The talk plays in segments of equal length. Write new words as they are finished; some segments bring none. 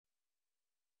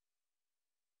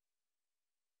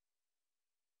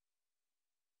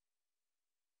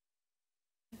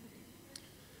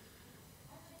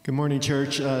Good morning,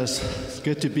 church. It's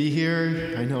good to be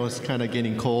here. I know it's kind of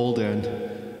getting cold, and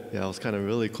it was kind of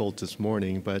really cold this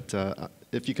morning. But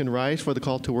if you can rise for the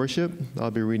call to worship, I'll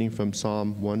be reading from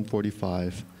Psalm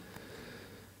 145.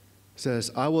 It says,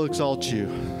 "I will exalt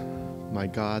you, my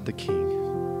God the King.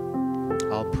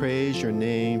 I'll praise your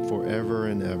name forever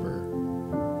and ever.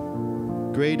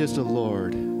 Great is the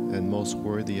Lord and most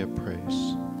worthy of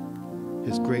praise.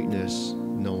 His greatness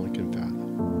no one can fathom."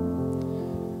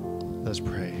 Let's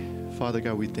pray. Father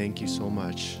God, we thank you so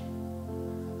much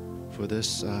for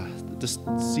this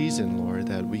season, Lord,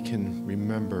 that we can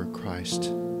remember Christ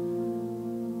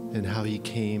and how he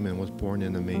came and was born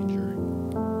in a manger.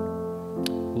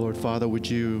 Lord, Father, would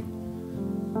you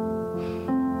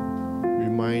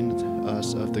remind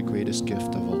us of the greatest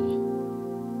gift of all?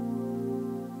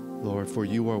 Lord, for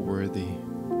you are worthy,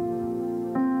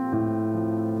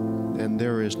 and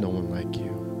there is no one like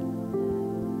you.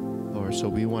 Lord, so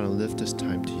we want to lift this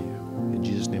time to you. In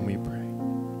Jesus' name we pray.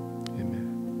 Amen.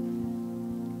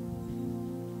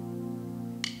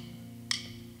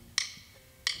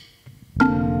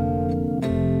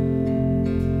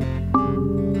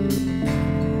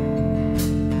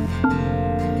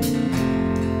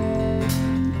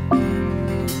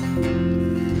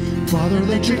 Father,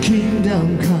 let your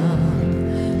kingdom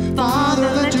come. Father,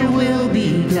 let your will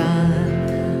be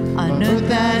done on earth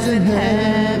as in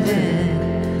heaven.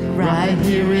 Right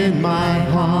here in my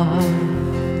heart.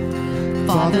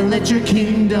 Father, let your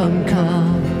kingdom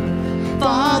come.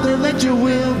 Father, let your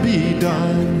will be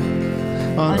done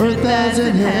on earth as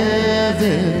in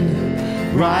heaven.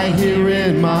 Right here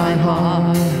in my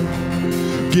heart.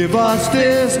 Give us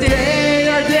this day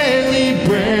our daily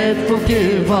bread.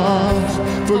 Forgive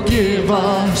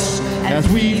us as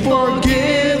we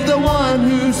forgive the one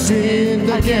who sinned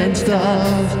against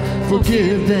us.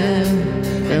 Forgive them.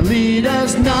 And lead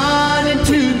us not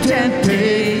into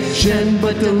temptation,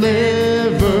 but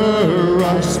deliver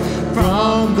us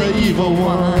from the evil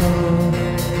one.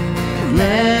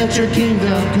 Let your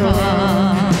kingdom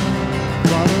come.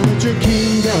 Father, let your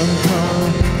kingdom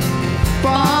come.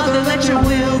 Father, let your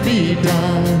will be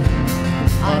done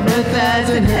on earth as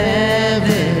in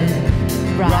heaven,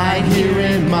 right here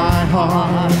in my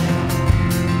heart.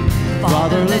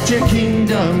 Father, let your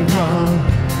kingdom come.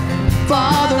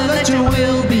 Father, let your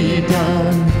will be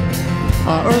done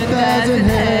on earth as in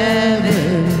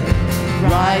heaven,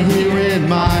 right here in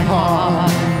my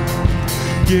heart.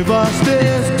 Give us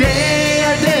this day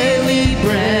our daily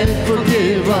bread.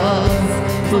 Forgive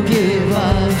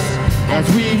us as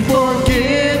we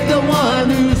forgive the one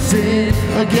who sinned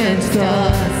against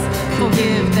us.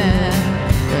 Forgive them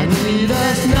and lead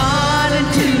us not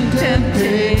into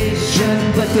temptation,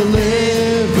 but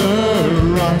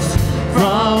deliver us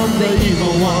from the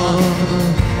evil one.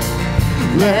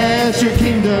 Let your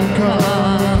kingdom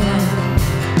come.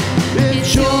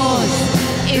 It's yours,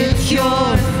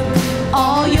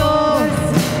 all yours,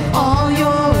 all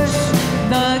yours.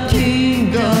 The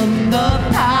kingdom, the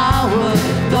power,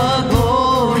 the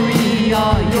glory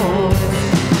are yours.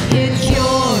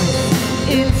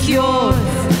 It's yours,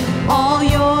 all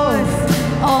yours,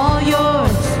 all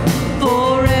yours.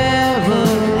 Forever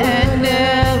and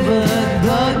ever,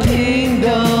 the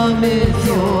kingdom is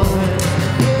yours.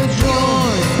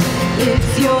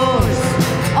 It's yours,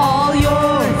 all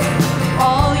yours,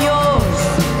 all yours.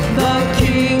 The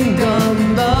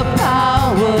kingdom, the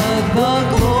power, the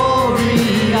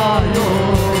glory are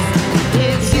yours.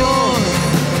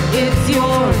 It's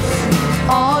yours,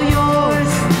 all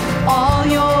yours, all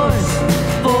yours.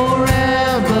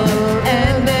 Forever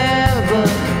and ever,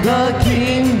 the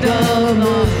kingdom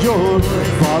is yours.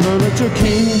 Father, let your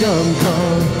kingdom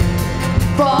come.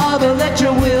 Father, let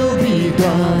your will be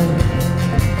done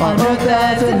on earth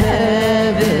as in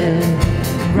heaven,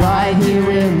 right here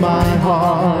in my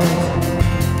heart.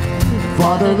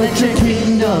 Father, let your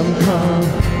kingdom come.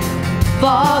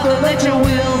 Father, let your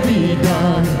will be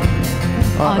done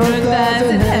on earth as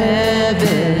in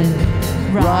heaven,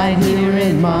 right here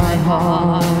in my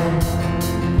heart.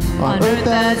 On earth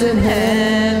as in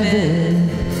heaven,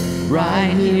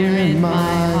 right here in my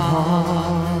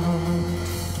heart.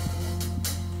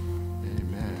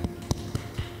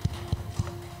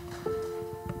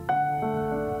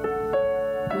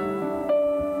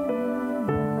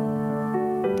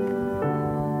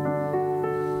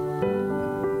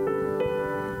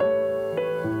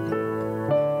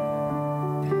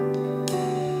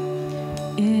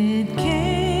 It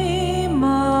came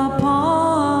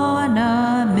upon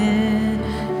a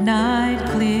midnight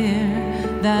clear,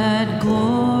 that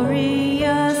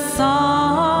glorious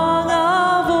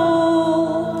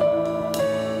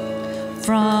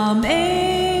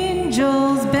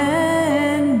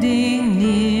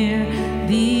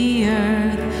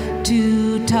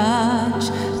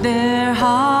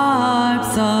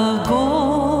harps of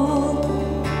gold.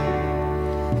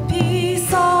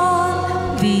 Peace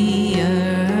on the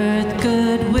earth,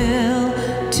 goodwill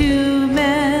to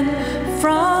men,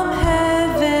 from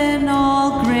heaven,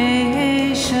 all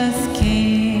gracious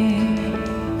King.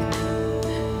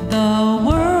 The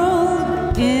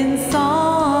world in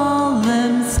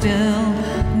solemn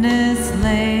stillness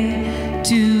lay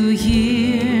to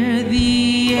hear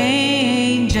the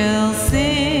angels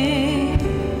sing.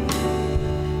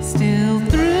 Still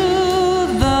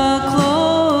through the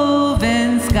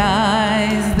cloven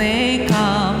skies they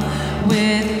come,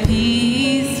 with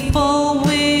peaceful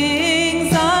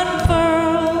wings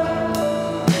unfurled,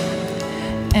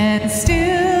 and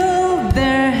still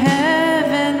their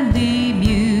heavenly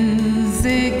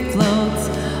music floats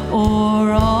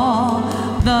o'er all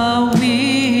the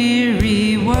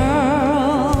weary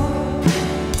world.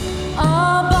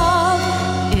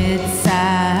 Above its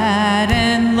sad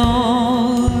and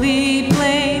lonely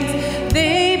plains,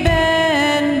 they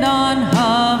bend on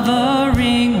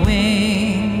hovering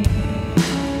wing,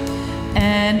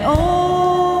 and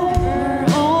o'er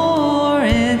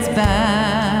its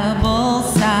babble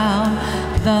sound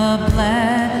the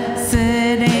blessed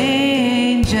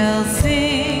angels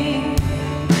sing.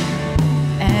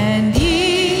 And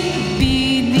ye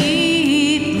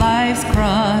beneath life's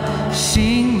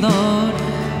crushing load,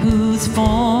 whose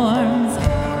forms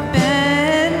are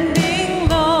bending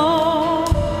low,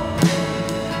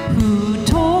 who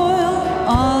toil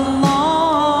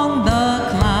along the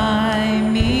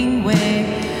climbing way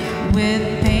with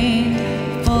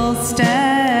painful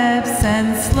steps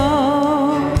and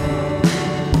slow,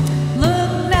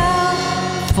 look now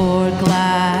for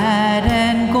glad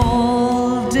and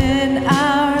golden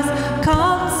hours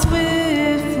come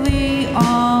swiftly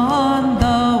on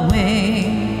the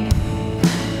wing.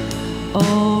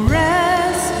 Oh,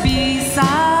 rest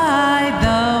beside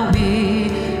the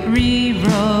weary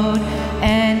road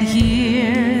and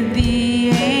hear the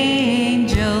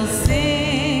angels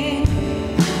sing.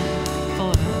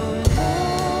 For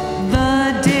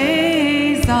the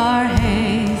days are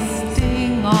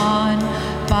hasting on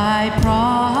by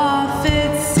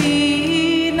prophets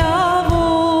seen of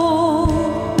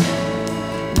old,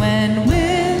 when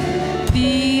with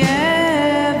the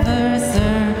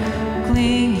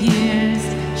ever-circling years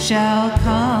shall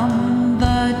come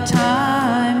the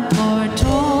time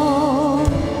foretold,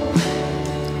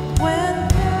 when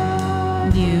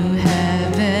new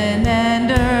heaven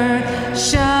and earth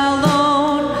shall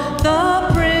own the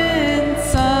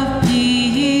Prince of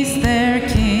Peace, their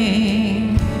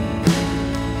King,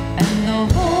 and the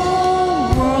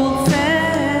whole world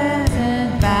sends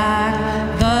back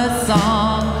the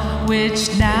song which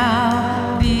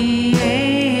now the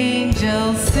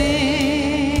angels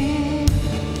sing.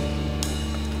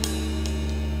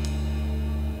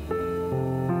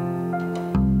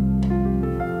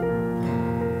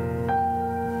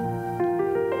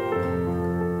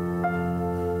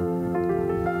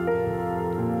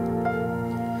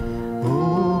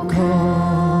 Oh,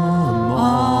 come,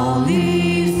 All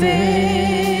ye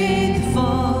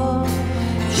faithful,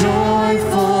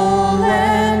 joyful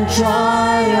and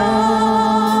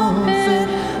triumphant.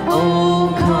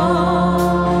 Oh,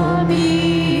 come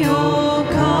ye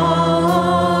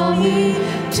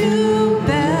to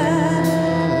Bethlehem.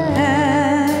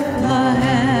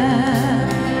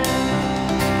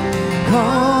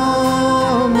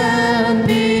 come and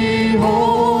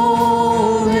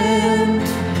behold him,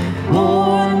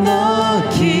 born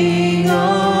the King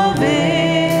of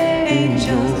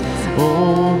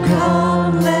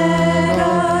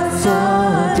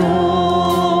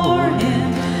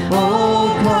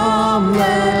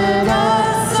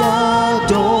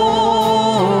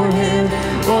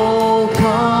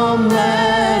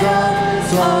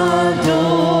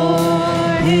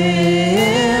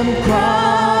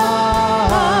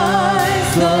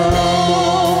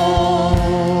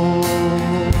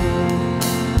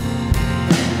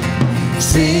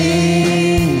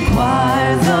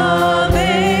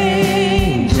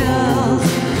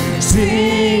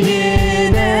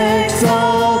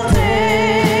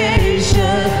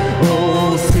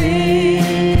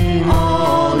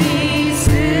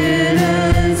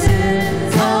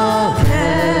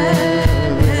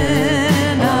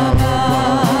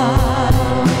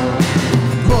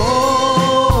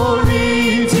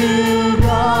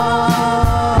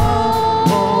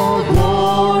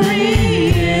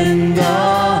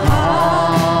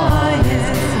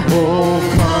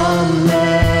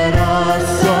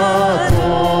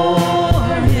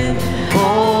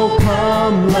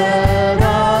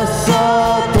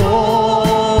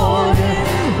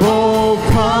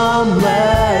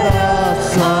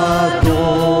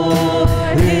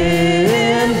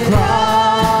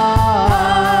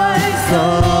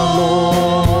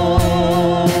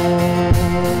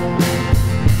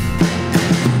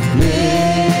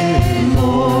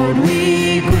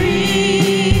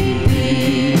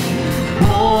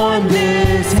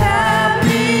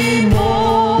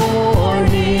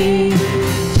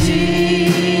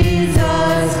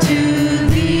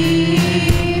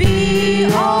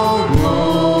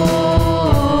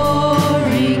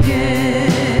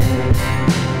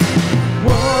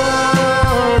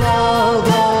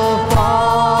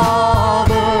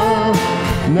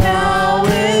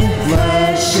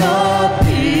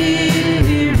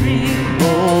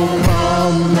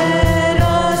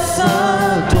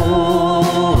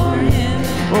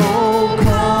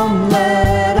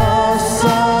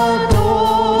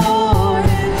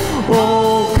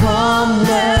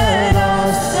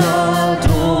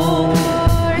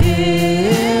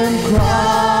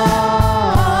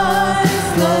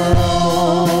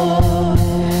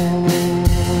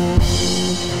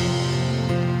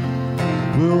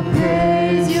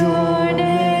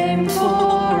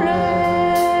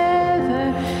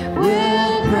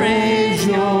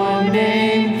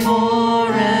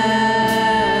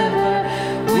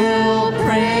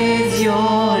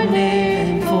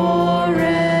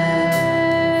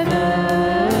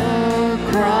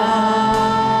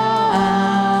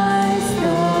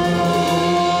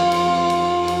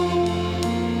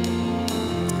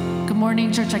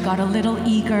morning, church. I got a little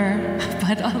eager,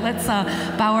 but let's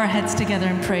bow our heads together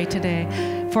and pray today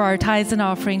for our tithes and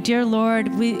offering. Dear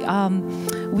Lord,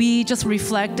 we just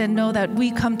reflect and know that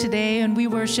we come today and we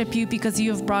worship you because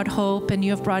you have brought hope and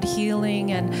you have brought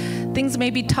healing, and things may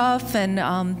be tough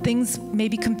and things may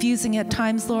be confusing at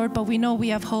times, Lord, but we know we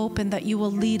have hope and that you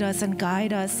will lead us and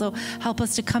guide us. So help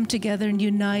us to come together and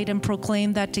unite and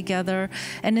proclaim that together.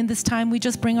 And in this time, we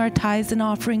just bring our tithes and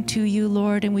offering to you,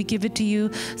 Lord, and we give it to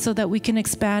you so that we can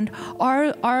expand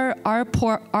our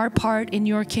part in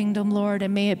your kingdom, Lord,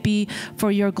 and may it be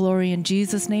for your glory. In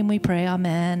Jesus' name we pray,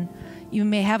 amen. You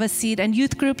may have a seat. And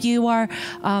youth group, you are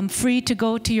free to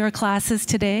go to your classes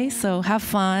today, so have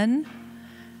fun.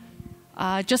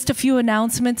 Just a few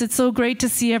announcements. It's so great to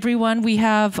see everyone. We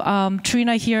have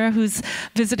Trina here, who's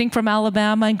visiting from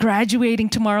Alabama and graduating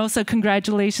tomorrow, so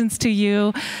congratulations to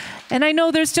you. And I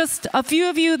know there's just a few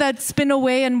of you that's been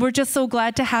away, and we're just so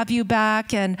glad to have you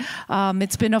back. And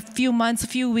it's been a few months, a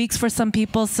few weeks for some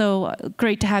people, so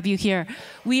great to have you here.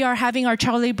 We are having our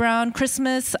Charlie Brown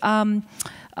Christmas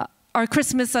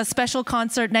special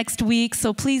concert next week,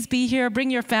 so please be here.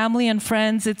 Bring your family and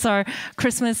friends. It's our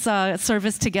Christmas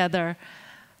service together.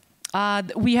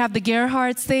 We have the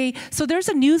Gerhardts. So there's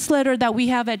a newsletter that we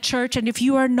have at church, and if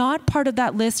you are not part of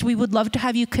that list, we would love to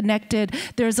have you connected.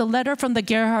 There's a letter from the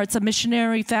Gerhardts, a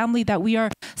missionary family that we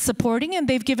are supporting, and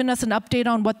they've given us an update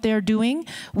on what they're doing.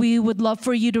 We would love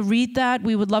for you to read that.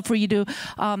 We would love for you to,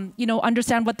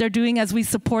 understand what they're doing as we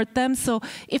support them. So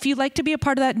if you'd like to be a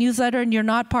part of that newsletter and you're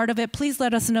not part of it, please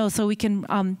let us know so we can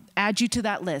add you to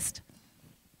that list.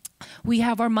 We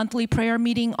have our monthly prayer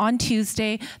meeting on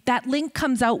Tuesday. That link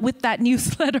comes out with that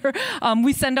newsletter.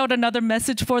 We send out another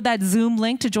message for that Zoom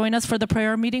link to join us for the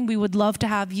prayer meeting. We would love to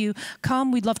have you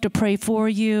come. We'd love to pray for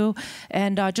you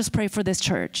and just pray for this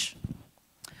church.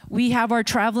 We have our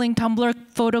traveling tumbler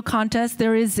photo contest.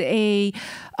 There is a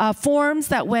forms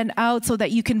that went out so that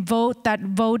you can vote. That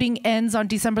voting ends on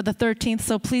December the 13th.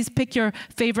 So please pick your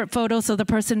favorite photo so the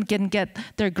person can get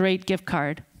their great gift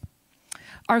card.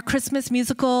 Our Christmas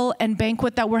musical and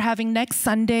banquet that we're having next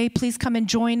Sunday, please come and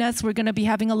join us. We're going to be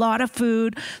having a lot of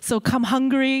food, so come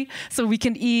hungry so we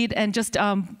can eat and just,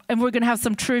 and we're going to have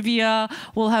some trivia.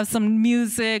 We'll have some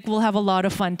music. We'll have a lot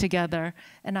of fun together.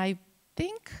 And I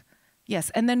think,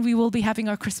 yes, and then we will be having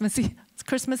our Christmas service.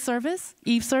 Christmas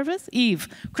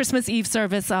Eve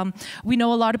service. We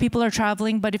know a lot of people are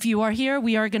traveling, but if you are here,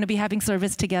 we are going to be having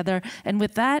service together. And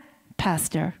with that,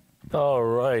 Pastor. All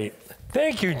right.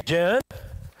 Thank you, Jen.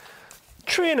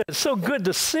 Trina, it's so good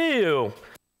to see you.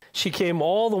 She came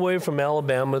all the way from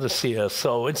Alabama to see us.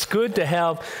 So it's good to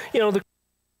have,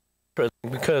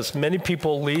 because many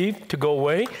people leave to go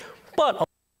away, but a lot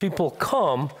of people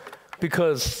come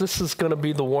because this is going to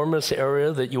be the warmest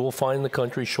area that you will find in the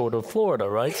country short of Florida,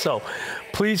 right? So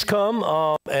please come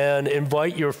and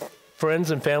invite your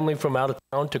friends and family from out of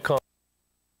town to come,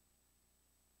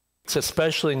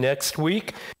 especially next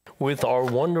week with our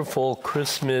wonderful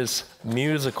Christmas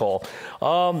musical.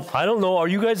 I don't know, are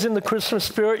you guys in the Christmas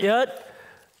spirit yet?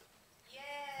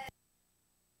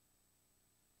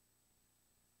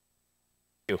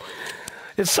 Yeah.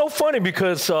 It's so funny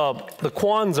because the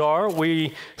Quans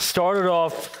we started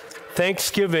off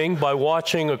Thanksgiving by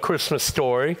watching A Christmas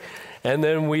Story, and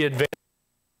then we advanced.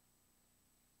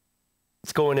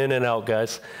 It's going in and out,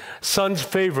 guys. Son's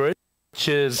favorite, which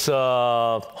is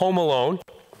Home Alone.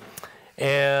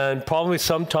 And probably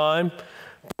sometime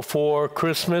before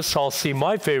Christmas, I'll see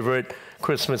my favorite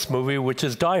Christmas movie, which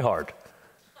is Die Hard.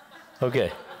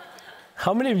 Okay.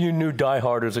 How many of you knew Die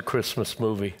Hard is a Christmas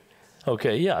movie?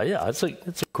 Okay, yeah, it's a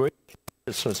great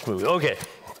Christmas movie. Okay.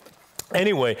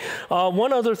 Anyway,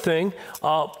 one other thing.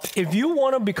 If you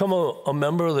want to become a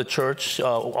member of the church,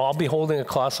 I'll be holding a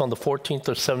class on the 14th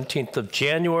or 17th of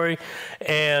January.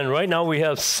 And right now we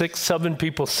have 6-7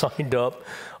 people signed up.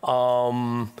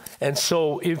 And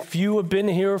so if you have been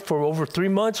here for over 3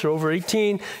 months or over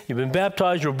 18, you've been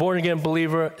baptized, you're a born-again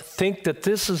believer, think that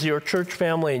this is your church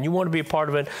family and you want to be a part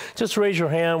of it, just raise your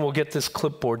hand. We'll get this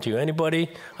clipboard to you.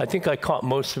 Anybody? I think I caught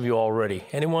most of you already.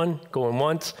 Anyone? Going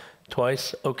once?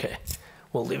 Twice? Okay.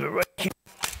 We'll leave it right here.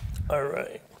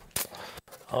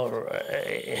 All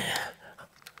right.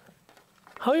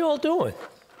 How you all doing?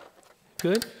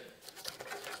 Good?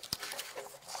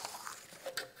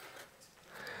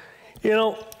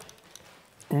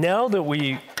 Now that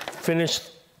we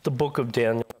finished the book of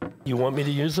Daniel, you want me to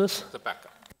use this? The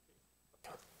backup.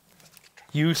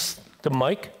 Use the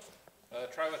mic?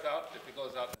 Try without. If it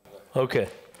goes out. Okay.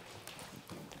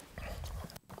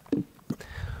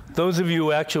 Those of you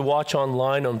who actually watch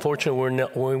online, unfortunately,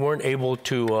 we weren't able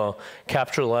to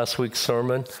capture last week's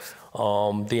sermon.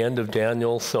 the end of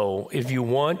Daniel. So if you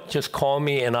want, just call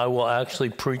me and I will actually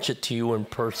preach it to you in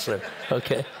person.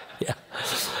 Okay? Yeah.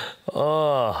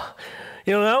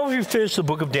 Now if you finish the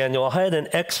book of Daniel, I had an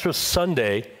extra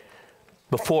Sunday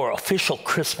before official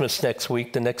Christmas next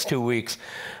week, the next 2 weeks,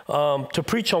 to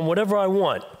preach on whatever I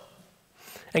want.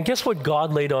 And guess what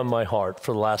God laid on my heart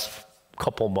for the last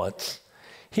couple months?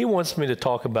 He wants me to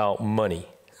talk about money.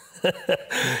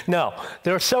 Now,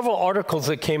 there are several articles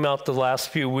that came out the last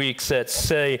few weeks that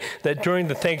say that during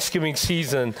the Thanksgiving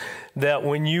season, that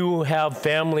when you have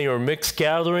family or mixed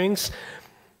gatherings,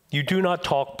 you do not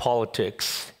talk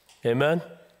politics. Amen?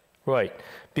 Right.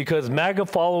 Because MAGA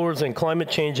followers and climate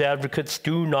change advocates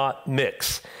do not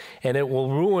mix. And it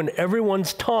will ruin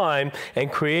everyone's time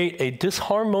and create a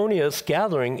disharmonious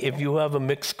gathering if you have a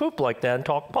mixed group like that and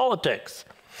talk politics.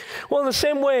 Well, in the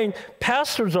same way,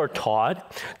 pastors are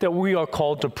taught that we are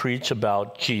called to preach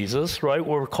about Jesus, right?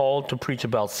 We're called to preach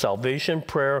about salvation,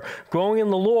 prayer, growing in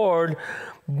the Lord.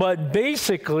 But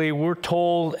basically, we're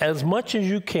told as much as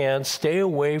you can, stay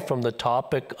away from the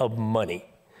topic of money.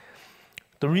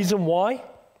 The reason why?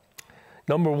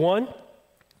 Number one,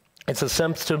 it's a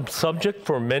sensitive subject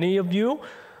for many of you.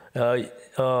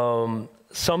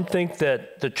 Some think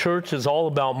that the church is all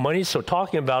about money, so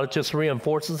talking about it just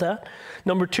reinforces that.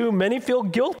 Number two, many feel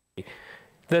guilty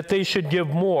that they should give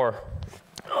more.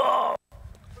 Oh,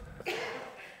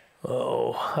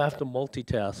 I have to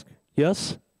multitask.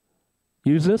 Yes?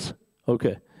 Use this?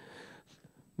 Okay.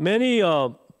 Many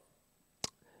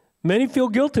feel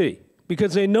guilty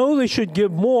because they know they should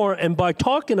give more, and by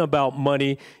talking about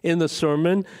money in the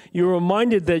sermon, you're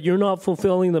reminded that you're not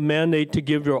fulfilling the mandate to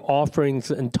give your offerings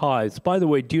and tithes. By the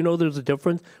way, do you know there's a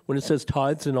difference when it says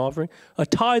tithes and offering? A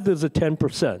tithe is a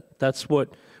 10%. That's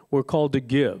what we're called to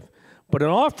give. But an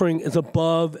offering is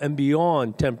above and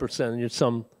beyond 10%. And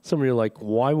some of you are like,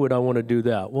 why would I want to do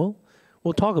that? Well,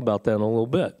 we'll talk about that in a little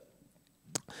bit.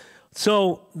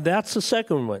 So that's the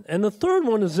second one. And the third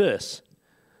one is this.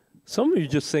 Some of you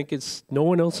just think it's no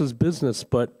one else's business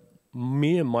but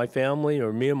me and my family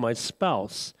or me and my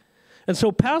spouse. And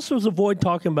so pastors avoid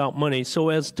talking about money so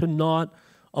as to not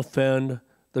offend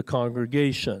the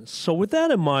congregation. So with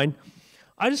that in mind,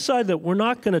 I decided that we're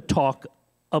not going to talk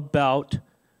about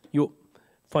your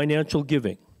financial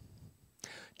giving.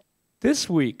 This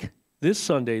week, this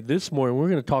Sunday, this morning, we're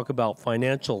going to talk about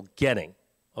financial getting,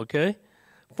 okay?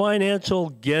 Financial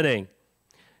getting.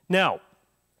 Now,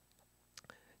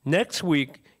 next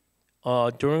week,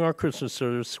 during our Christmas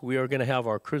service, we are going to have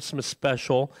our Christmas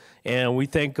special, and we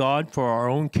thank God for our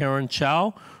own Karen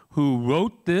Chow, who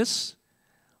wrote this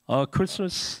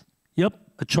Christmas,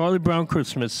 a Charlie Brown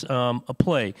Christmas, a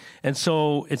play. And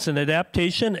so it's an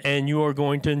adaptation, and you are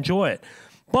going to enjoy it.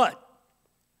 But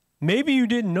maybe you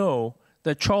didn't know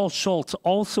that Charles Schulz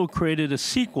also created a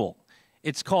sequel.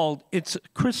 It's called It's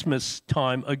Christmas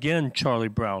Time Again, Charlie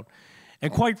Brown.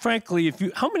 And quite frankly,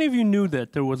 how many of you knew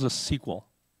that there was a sequel?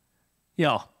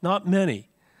 Yeah, not many.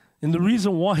 And the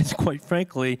reason why is, quite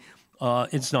frankly,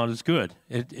 it's not as good.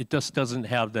 It just doesn't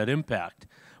have that impact.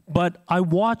 But I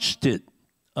watched it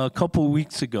a couple of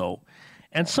weeks ago,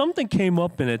 and something came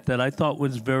up in it that I thought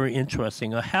was very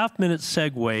interesting, a half-minute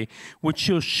segue, which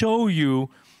will show you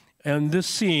in this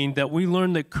scene that we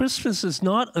learned that Christmas is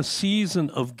not a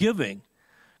season of giving.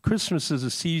 Christmas is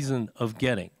a season of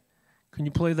getting. Can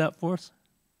you play that for us?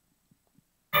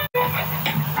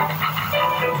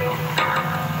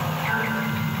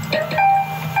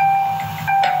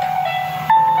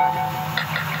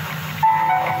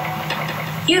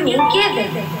 You mean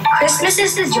giving. Christmas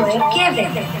is the joy of giving.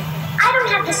 I don't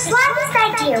have the slightest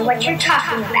idea what you're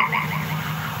talking about.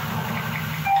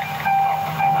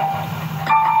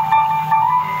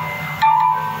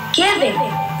 Giving.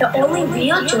 The only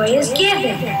real joy is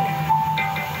giving.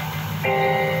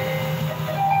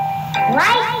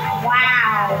 Right?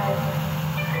 Wow.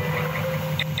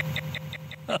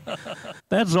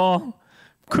 That's all.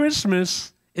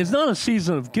 Christmas is not a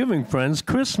season of giving, friends.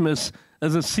 Christmas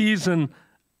is a season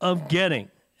of getting.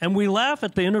 And we laugh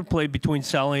at the interplay between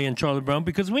Sally and Charlie Brown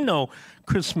because we know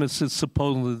Christmas is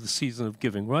supposedly the season of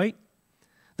giving, right?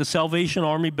 The Salvation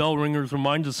Army bell ringers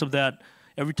remind us of that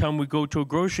every time we go to a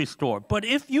grocery store. But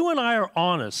if you and I are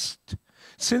honest,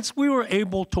 since we were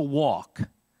able to walk,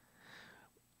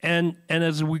 and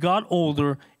as we got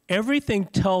older, everything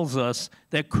tells us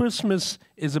that Christmas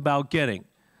is about getting.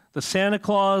 The Santa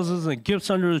Clauses and gifts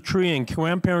under the tree and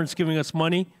grandparents giving us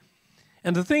money.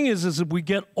 And the thing is as we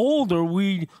get older,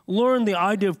 we learn the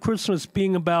idea of Christmas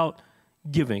being about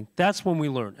giving. That's when we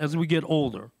learn, as we get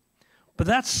older. But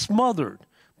that's smothered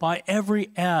by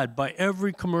every ad, by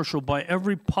every commercial, by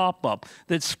every pop-up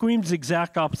that screams the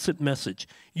exact opposite message.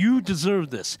 You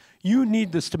deserve this. You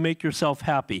need this to make yourself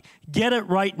happy. Get it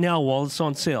right now while it's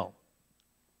on sale.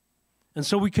 And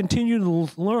so we continue to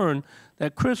learn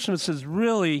that Christmas is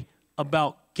really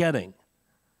about getting,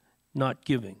 not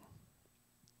giving.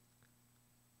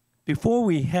 Before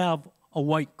we have a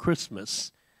white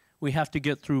Christmas, we have to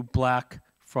get through Black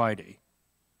Friday.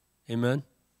 Amen?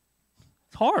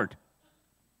 It's hard.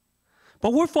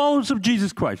 But we're followers of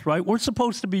Jesus Christ, right? We're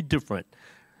supposed to be different.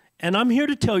 And I'm here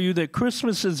to tell you that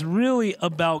Christmas is really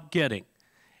about getting.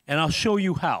 And I'll show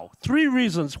you how. 3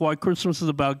 reasons why Christmas is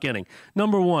about getting.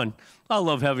 Number 1, I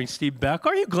love having Steve back.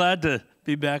 Are you glad to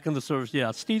be back in the service?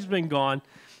 Yeah, Steve's been gone,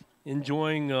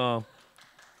 enjoying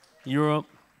Europe.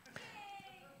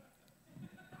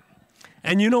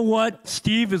 And you know what?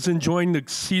 Steve is enjoying the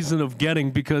season of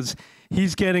getting because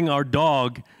he's getting our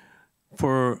dog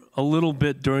for a little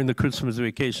bit during the Christmas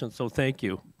vacation. So thank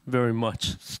you very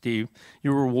much, Steve.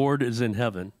 Your reward is in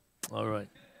heaven. All right.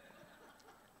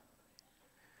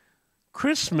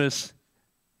 Christmas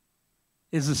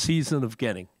is a season of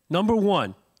getting. Number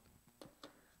 1,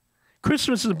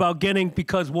 Christmas is about getting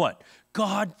because what?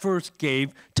 God first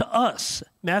gave to us.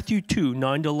 Matthew 2,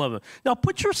 9-11. Now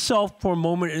put yourself for a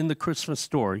moment in the Christmas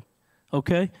story,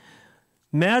 okay?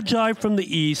 Magi from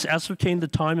the east ascertained the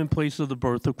time and place of the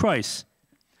birth of Christ.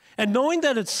 And knowing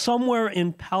that it's somewhere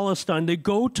in Palestine, they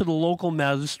go to the local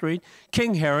magistrate,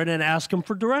 King Herod, and ask him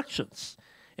for directions.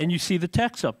 And you see the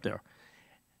text up there.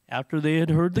 After they had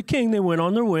heard the king, they went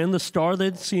on their way, and the star they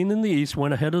had seen in the east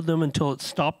went ahead of them until it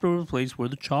stopped over the place where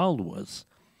the child was.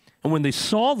 And when they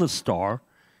saw the star,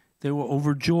 they were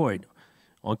overjoyed.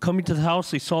 On coming to the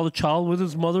house, they saw the child with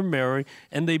his mother Mary,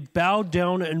 and they bowed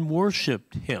down and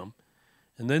worshipped him.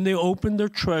 And then they opened their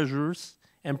treasures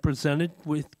and presented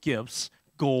with gifts,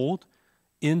 gold,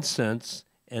 incense,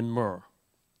 and myrrh.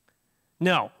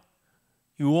 Now,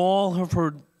 you all have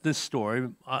heard this story.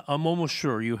 I'm almost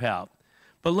sure you have.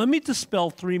 But let me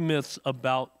dispel 3 myths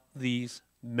about these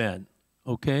men,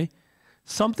 okay?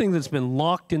 Something that's been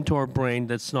locked into our brain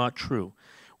that's not true.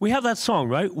 We have that song,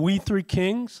 right? We Three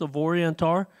Kings of Orient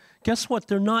are. Guess what?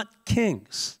 They're not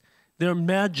kings. They're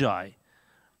magi.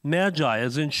 Magi,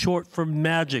 as in short for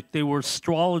magic. They were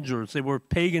astrologers. They were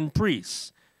pagan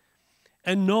priests.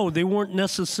 And no, they weren't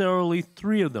necessarily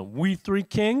 3 of them. We Three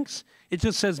Kings, it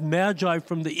just says magi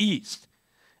from the east.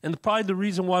 And probably the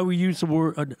reason why we use the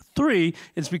word 3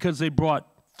 is because they brought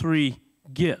 3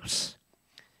 gifts.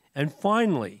 And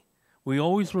finally, we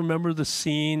always remember the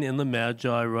scene in the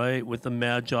Magi, right? With the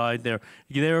Magi,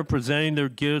 they're presenting their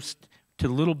gifts to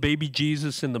little baby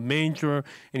Jesus in the manger,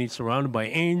 and he's surrounded by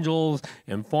angels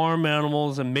and farm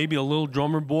animals and maybe a little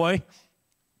drummer boy.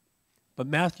 But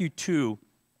Matthew 2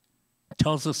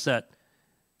 tells us that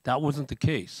wasn't the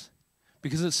case,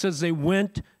 because it says they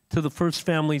went to the first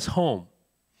family's home.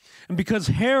 And because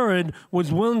Herod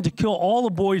was willing to kill all the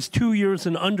boys 2 years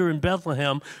and under in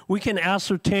Bethlehem, we can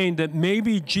ascertain that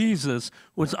maybe Jesus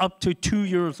was up to 2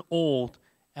 years old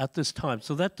at this time.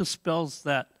 So that dispels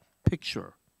that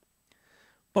picture.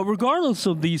 But regardless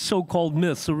of these so-called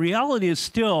myths, the reality is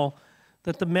still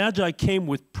that the Magi came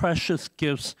with precious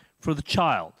gifts for the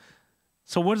child.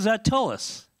 So what does that tell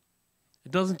us?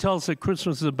 It doesn't tell us that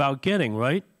Christmas is about getting,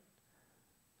 right?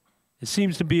 It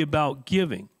seems to be about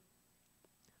giving.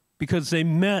 Because they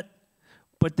met,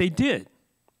 but they did.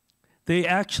 They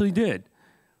actually did.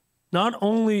 Not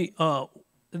only,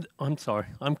 I'm sorry,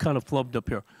 I'm kind of flubbed up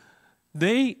here.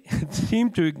 They seem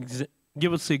to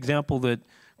give us the example that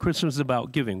Christmas is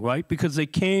about giving, right? Because they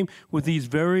came with these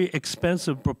very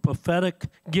expensive but prophetic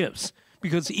gifts,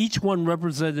 because each one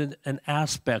represented an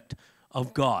aspect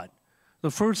of God. The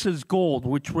first is gold,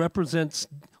 which represents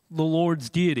the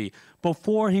Lord's deity.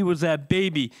 Before he was that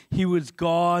baby, he was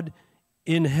God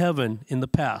in heaven in the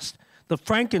past. The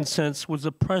frankincense was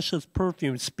a precious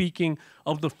perfume, speaking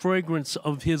of the fragrance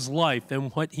of his life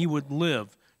and what he would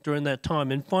live during that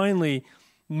time. And finally,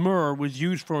 myrrh was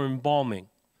used for embalming,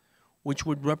 which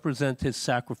would represent his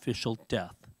sacrificial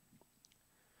death.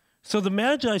 So the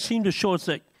Magi seem to show us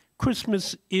that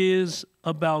Christmas is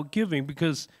about giving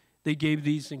because they gave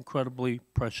these incredibly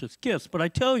precious gifts. But I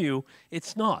tell you,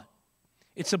 it's not.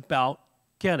 It's about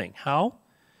getting. How?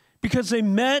 Because they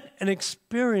met and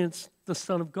experienced the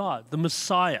Son of God, the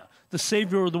Messiah, the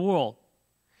Savior of the world.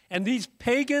 And these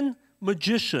pagan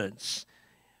magicians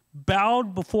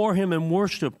bowed before him and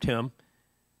worshiped him.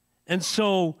 And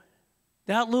so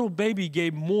that little baby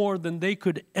gave more than they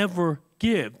could ever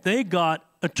give. They got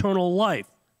eternal life.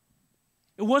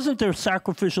 It wasn't their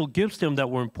sacrificial gifts to him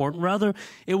that were important. Rather,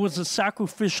 it was a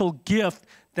sacrificial gift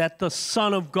that the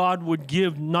Son of God would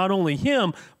give not only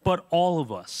him, but all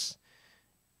of us.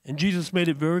 And Jesus made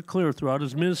it very clear throughout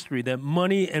his ministry that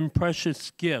money and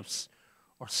precious gifts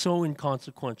are so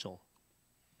inconsequential.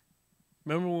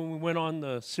 Remember when we went on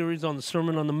the series on the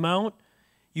Sermon on the Mount?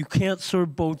 You can't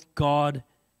serve both God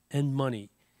and money.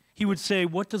 He would say,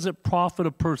 what does it profit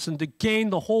a person to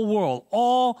gain the whole world,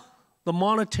 all the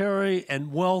monetary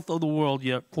and wealth of the world,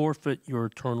 yet forfeit your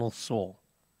eternal soul?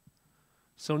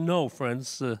 So no,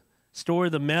 friends, the story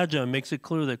of the Magi makes it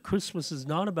clear that Christmas is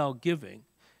not about giving.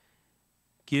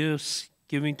 Gifts,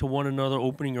 giving to one another,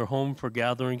 opening your home for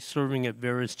gatherings, serving at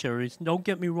various charities. Don't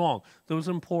get me wrong, those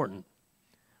are important.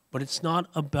 But it's not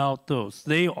about those.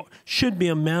 They should be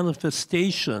a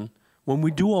manifestation, when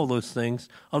we do all those things,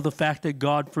 of the fact that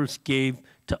God first gave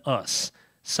to us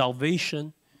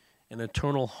salvation, an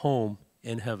eternal home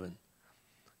in heaven.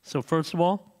 So first of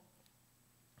all,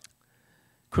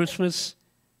 Christmas,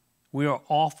 we are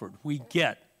offered, we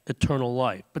get eternal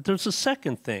life. But there's a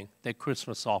second thing that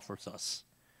Christmas offers us.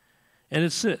 And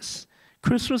it's this.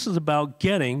 Christmas is about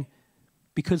getting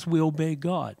because we obey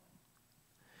God.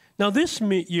 Now this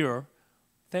year,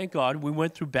 thank God, we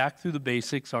went back through the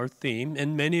basics, our theme,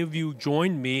 and many of you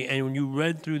joined me and you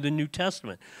read through the New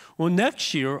Testament. Well,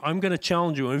 next year, I'm going to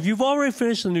challenge you. And if you've already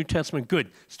finished the New Testament,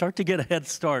 good. Start to get a head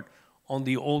start on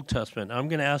the Old Testament. I'm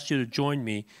going to ask you to join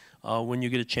me when you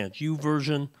get a chance.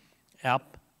 YouVersion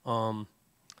app,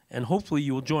 and hopefully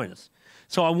you will join us.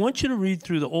 So I want you to read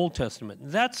through the Old Testament.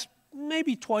 That's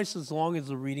maybe twice as long as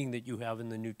the reading that you have in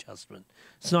the New Testament.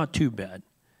 It's not too bad.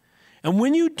 And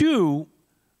when you do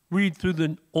read through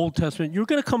the Old Testament, you're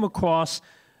going to come across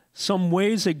some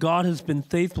ways that God has been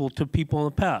faithful to people in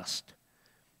the past.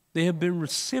 They have been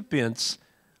recipients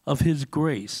of his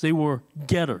grace. They were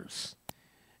getters.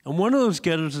 And one of those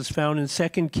getters is found in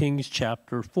 2 Kings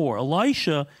chapter 4.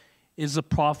 Elisha is a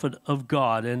prophet of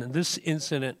God, and this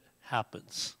incident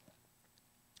happens.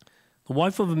 The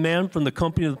wife of a man from the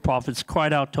company of the prophets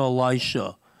cried out to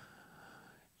Elisha,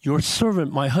 "Your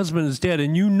servant, my husband, is dead,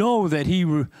 and you know that he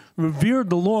revered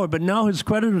the Lord, but now his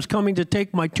creditor is coming to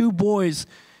take my 2 boys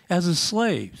as his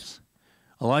slaves."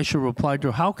 Elisha replied to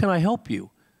her, "How can I help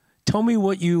you? Tell me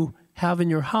what you have in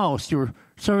your house." "Your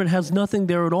servant has nothing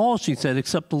there at all," she said,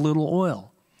 "except a little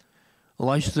oil."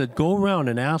 Elisha said, "Go around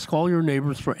and ask all your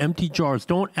neighbors for empty jars.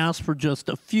 Don't ask for just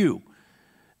a few.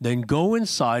 Then go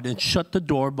inside and shut the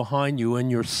door behind you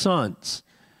and your sons.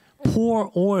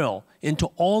 Pour oil into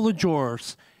all the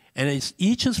jars, and as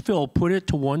each is filled, put it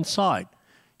to one side."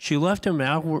 She left him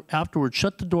afterward,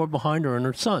 shut the door behind her and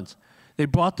her sons. They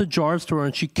brought the jars to her,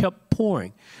 and she kept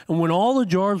pouring. And when all the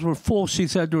jars were full, she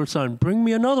said to her son, "Bring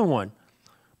me another one."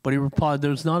 But he replied,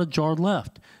 "There's not a jar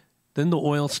left." Then the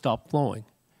oil stopped flowing.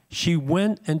 She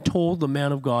went and told the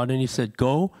man of God, and he said,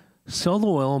 "Go, sell the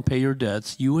oil and pay your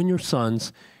debts. You and your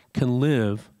sons can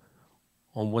live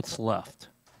on what's left."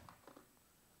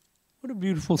 What a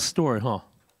beautiful story, huh?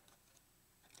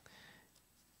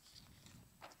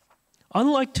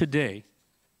 Unlike today,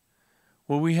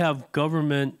 where we have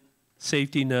government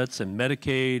safety nets and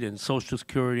Medicaid and Social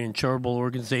Security and charitable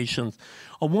organizations,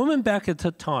 a woman back at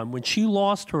that time, when she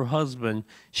lost her husband,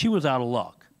 she was out of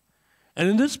luck. And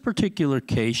in this particular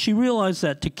case, she realized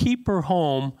that to keep her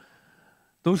home,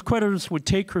 those creditors would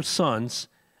take her sons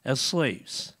as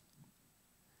slaves.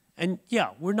 And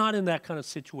yeah, we're not in that kind of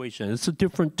situation. It's a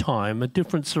different time, a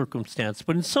different circumstance.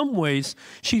 But in some ways,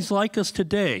 she's like us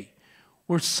today,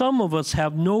 where some of us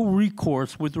have no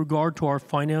recourse with regard to our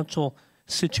financial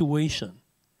situation.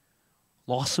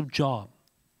 Loss of job,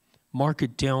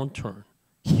 market downturn,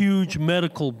 huge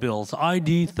medical bills,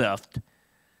 ID theft.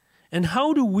 And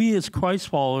how do we as Christ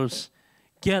followers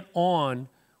get on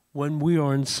when we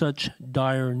are in such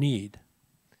dire need?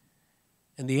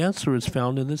 And the answer is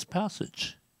found in this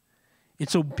passage.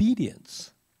 It's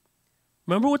obedience.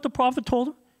 Remember what the prophet told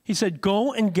her? He said,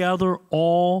 "Go and gather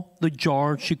all the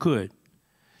jars she could."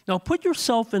 Now put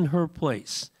yourself in her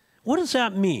place. What does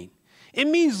that mean? It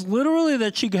means literally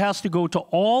that she has to go to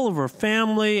all of her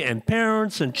family and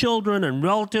parents and children and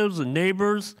relatives and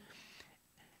neighbors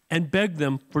and beg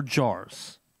them for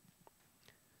jars.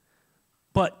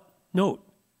 But note,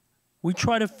 we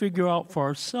try to figure out for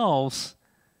ourselves.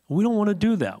 We don't want to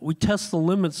do that. We test the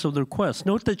limits of the request.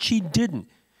 Note that she didn't.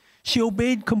 She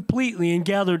obeyed completely and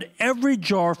gathered every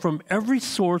jar from every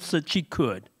source that she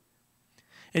could.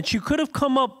 And she could have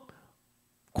come up,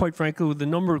 quite frankly, with a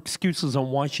number of excuses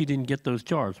on why she didn't get those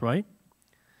jars, right?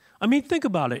 I mean, think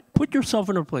about it. Put yourself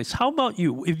in her place. How about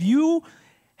you? If you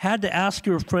had to ask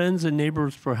your friends and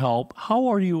neighbors for help, how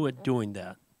are you at doing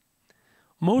that?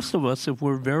 Most of us, if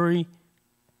we're very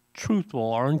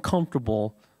truthful, are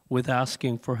uncomfortable with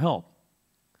asking for help.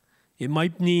 It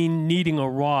might mean needing a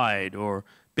ride or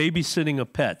babysitting a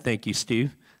pet. Thank you,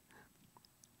 Steve.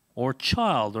 Or a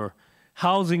child, or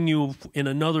housing you in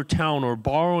another town, or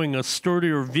borrowing a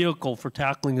sturdier vehicle for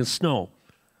tackling the snow.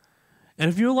 And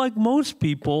if you're like most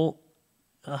people,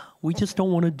 we just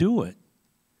don't want to do it.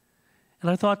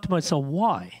 And I thought to myself,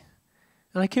 why?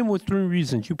 And I came up with 3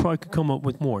 reasons. You probably could come up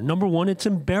with more. Number 1, it's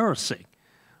embarrassing.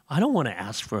 I don't want to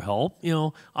ask for help. You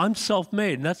know, I'm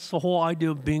self-made, and that's the whole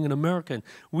idea of being an American.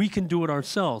 We can do it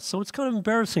ourselves. So it's kind of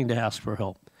embarrassing to ask for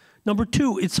help. Number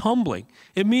 2, it's humbling.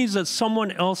 It means that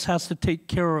someone else has to take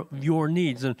care of your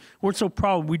needs. And we're so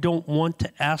proud we don't want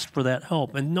to ask for that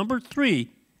help. And number 3,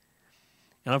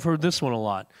 and I've heard this one a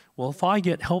lot, well, if I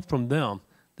get help from them,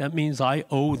 that means I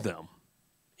owe them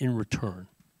in return.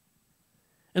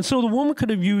 And so the woman could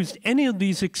have used any of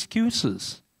these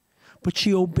excuses, but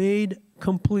she obeyed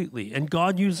completely. And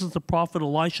God uses the prophet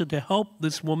Elisha to help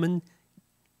this woman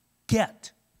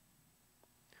get.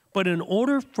 But in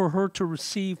order for her to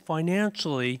receive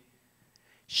financially,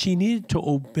 she needed to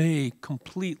obey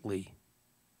completely.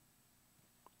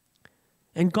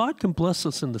 And God can bless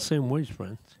us in the same ways,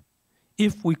 friends,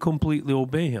 if we completely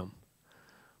obey him.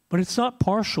 But it's not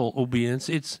partial obedience,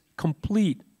 it's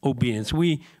complete obedience.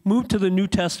 We move to the New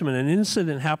Testament. An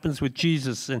incident happens with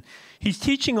Jesus, and he's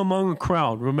teaching among a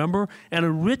crowd, remember? And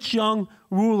a rich young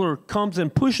ruler comes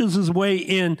and pushes his way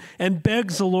in and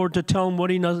begs the Lord to tell him what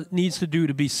he needs to do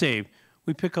to be saved.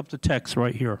 We pick up the text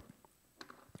right here.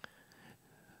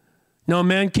 Now a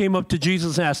man came up to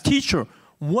Jesus and asked, "Teacher,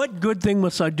 what good thing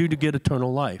must I do to get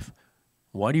eternal life?"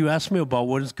 "Why do you ask me about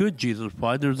what is good?" Jesus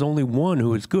replied. "There's only one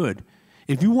who is good.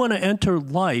 If you want to enter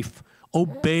life,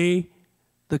 obey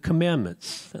the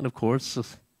commandments." And of course,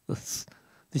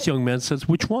 this young man says,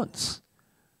 "Which ones?"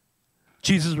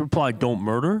 Jesus replied, "Don't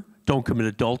murder, don't commit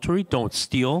adultery, don't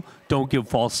steal, don't give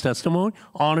false testimony,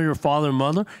 honor your father and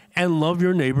mother, and love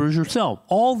your neighbor as yourself.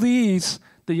 All these,"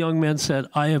 the young man said,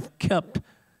 "I have kept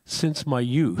since my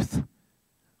youth.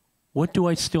 What do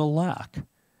I still lack?"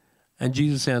 And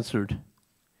Jesus answered,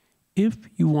 "If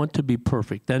you want to be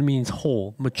perfect," that means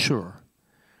whole, mature,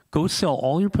 "go sell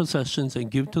all your possessions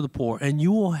and give to the poor, and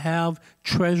you will have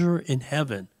treasure in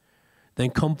heaven.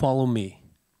 Then come follow me."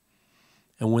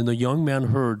 And when the young man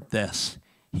heard this,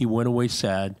 he went away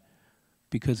sad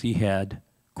because he had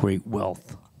great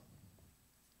wealth.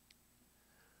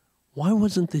 Why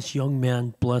wasn't this young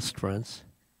man blessed, friends?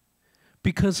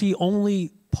 Because he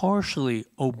only partially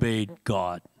obeyed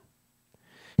God.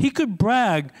 He could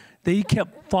brag that he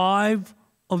kept 5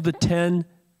 of the 10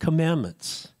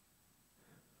 commandments.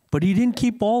 But he didn't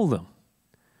keep all of them.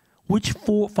 Which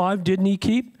 5 didn't he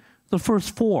keep? The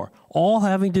first 4, all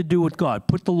having to do with God.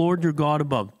 Put the Lord your God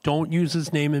above. Don't use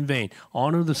his name in vain.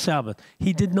 Honor the Sabbath.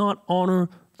 He did not honor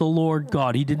the Lord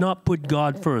God. He did not put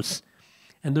God first.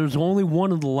 And there's only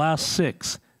one of the last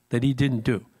 6 that he didn't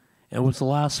do. And it was the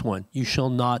last one. You shall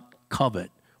not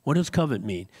covet. What does covet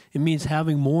mean? It means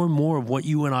having more and more of what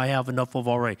you and I have enough of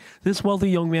already. This wealthy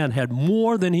young man had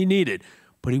more than he needed,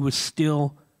 but he was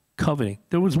still coveting.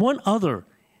 There was one other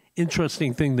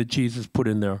interesting thing that Jesus put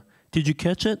in there. Did you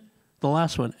catch it? The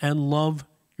last one, and love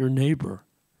your neighbor.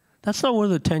 That's not one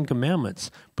of the 10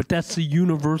 commandments, but that's the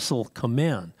universal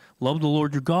command. Love the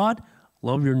Lord your God,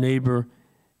 love your neighbor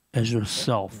as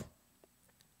yourself.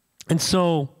 And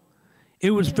so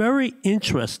it was very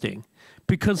interesting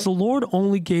because the Lord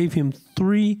only gave him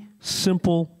 3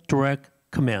 simple, direct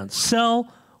commands.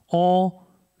 Sell all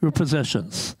your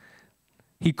possessions.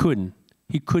 He couldn't.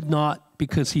 He could not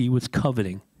because he was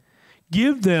coveting.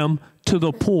 Give them to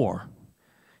the poor.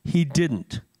 He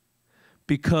didn't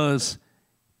because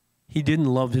he didn't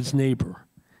love his neighbor.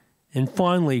 And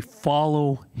finally,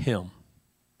 follow him.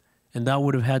 And that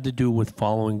would have had to do with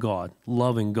following God,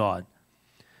 loving God.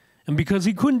 And because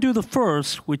he couldn't do the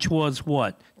first, which was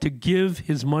what? To give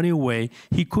his money away,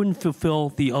 he couldn't fulfill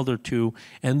the other 2,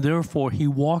 and therefore he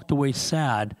walked away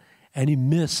sad and he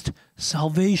missed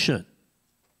salvation.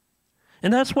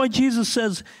 And that's why Jesus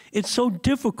says it's so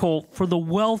difficult for the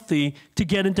wealthy to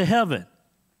get into heaven.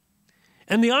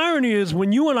 And the irony is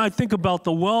when you and I think about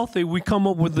the wealthy, we come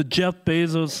up with the Jeff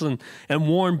Bezos and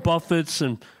Warren Buffetts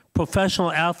and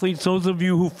professional athletes. Those of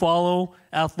you who follow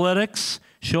athletics,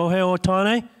 Shohei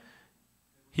Ohtani,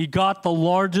 he got the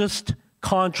largest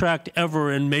contract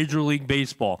ever in Major League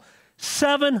Baseball.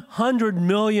 $700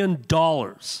 million.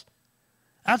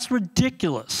 That's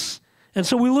ridiculous. And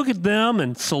so we look at them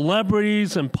and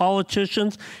celebrities and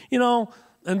politicians, you know,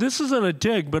 and this isn't a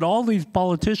dig, but all these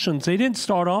politicians, they didn't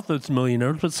start off as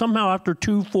millionaires, but somehow after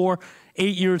 2, 4,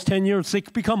 8 years, 10 years, they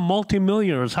become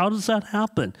multimillionaires. How does that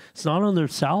happen? It's not on their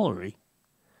salary.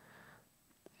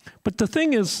 But the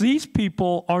thing is, these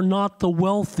people are not the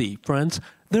wealthy, friends.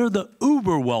 They're the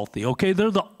uber wealthy, okay?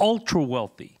 They're the ultra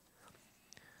wealthy.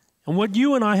 And what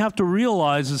you and I have to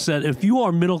realize is that if you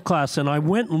are middle class, and I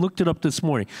went and looked it up this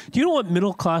morning. Do you know what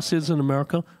middle class is in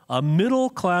America? A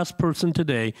middle class person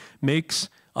today makes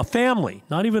a family,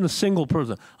 not even a single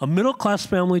person. A middle class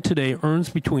family today earns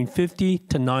between $50,000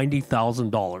 to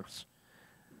 $90,000.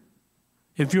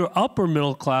 If you're upper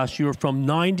middle class, you're from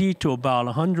 $90,000 to about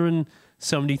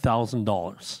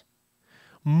 $170,000.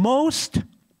 Most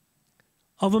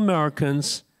of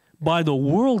Americans, by the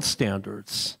world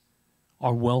standards,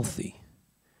 are wealthy.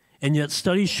 And yet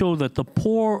studies show that the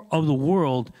poor of the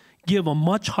world give a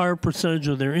much higher percentage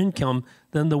of their income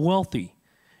than the wealthy.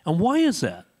 And why is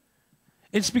that?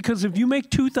 It's because if you make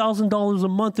 $2,000 a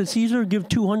month, it's easier to give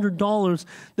 $200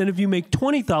 than if you make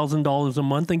 $20,000 a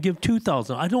month and give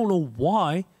 $2,000. I don't know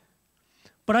why,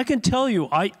 but I can tell you,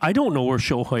 I don't know where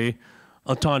Shohei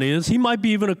Ohtani is. He might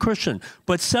be even a Christian.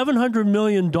 But $700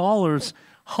 million,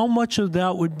 how much of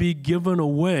that would be given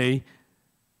away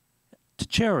to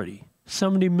charity?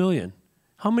 $70 million.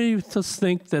 How many of us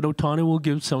think that Ohtani will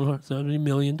give $70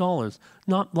 million?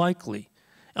 Not likely.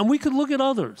 And we could look at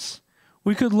others.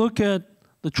 We could look at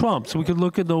the Trumps. We could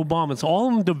look at the Obamas.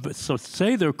 All of them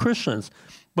say they're Christians.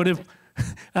 But if,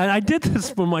 and I did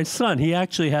this for my son. He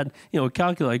actually had, a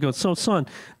calculator. I go, so son,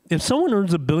 if someone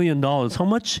earns $1 billion, how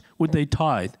much would they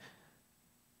tithe?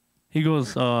 He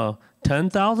goes,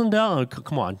 $10,000?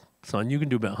 Come on, son, you can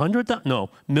do better. 100,000?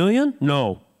 No. Million?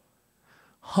 No.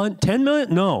 10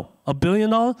 million? No. $1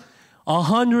 billion?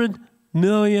 $100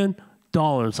 million.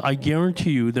 I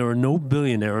guarantee you there are no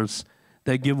billionaires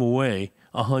that give away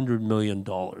 $100 million.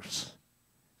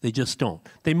 They just don't.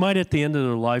 They might at the end of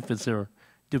their life as they're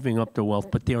divvying up their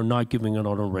wealth, but they are not giving it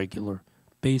on a regular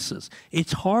basis.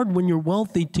 It's hard when you're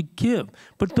wealthy to give,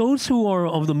 but those who are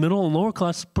of the middle and lower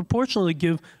class proportionally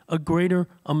give a greater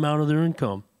amount of their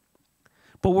income.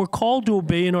 But we're called to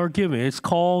obey in our giving. It's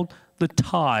called the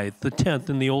tithe, the tenth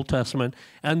in the Old Testament,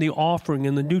 and the offering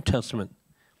in the New Testament.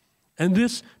 And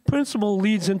this principle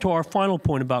leads into our final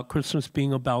point about Christmas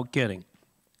being about getting.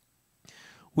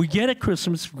 We get at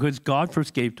Christmas because God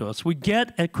first gave to us. We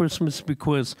get at Christmas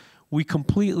because we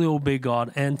completely obey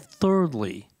God. And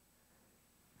thirdly,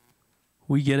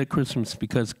 we get at Christmas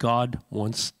because God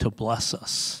wants to bless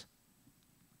us.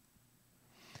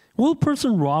 Will a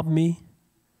person rob me?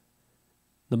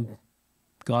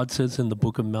 God says in the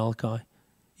book of Malachi,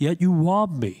 yet you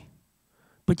rob me.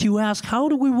 But you ask, how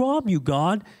do we rob you,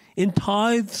 God? In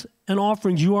tithes and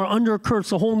offerings, you are under a curse,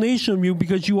 the whole nation of you,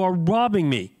 because you are robbing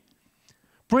me.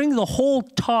 Bring the whole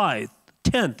tithe,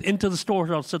 tenth, into the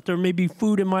storehouse, that there may be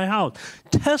food in my house.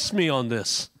 Test me on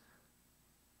this,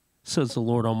 says the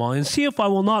Lord Almighty, and see if I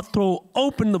will not throw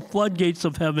open the floodgates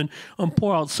of heaven and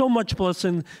pour out so much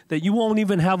blessing that you won't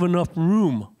even have enough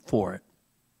room for it.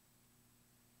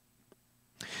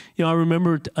 I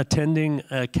remember attending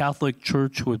a Catholic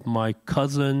church with my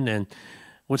cousin and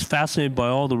was fascinated by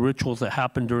all the rituals that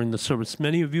happened during the service.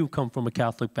 Many of you come from a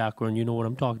Catholic background. You know what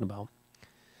I'm talking about.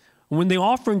 When the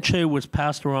offering tray was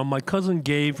passed around, my cousin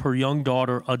gave her young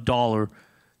daughter $1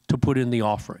 to put in the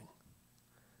offering.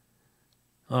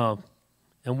 And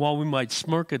while we might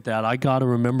smirk at that, I got to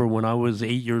remember when I was 8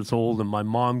 years old and my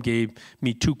mom gave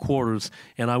me 2 quarters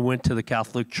and I went to the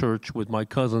Catholic church with my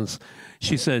cousins.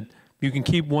 She said, you can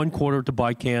keep 1 quarter to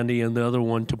buy candy and the other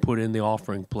one to put in the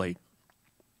offering plate.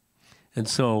 And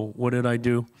so what did I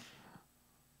do?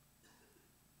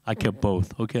 I kept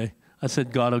both, okay? I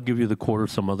said, God, I'll give you the quarter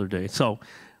some other day. So,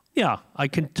 yeah, I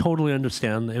can totally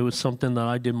understand. It was something that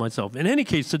I did myself. In any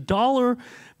case, $1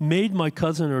 made my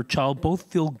cousin and her child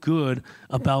both feel good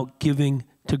about giving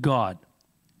to God.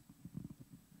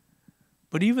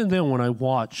 But even then, when I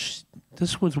watched,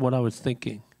 this was what I was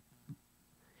thinking.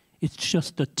 It's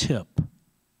just a tip.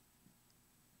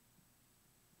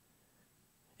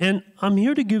 And I'm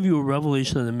here to give you a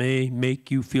revelation that may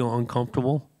make you feel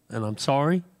uncomfortable, and I'm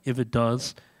sorry if it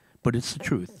does, but it's the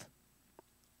truth.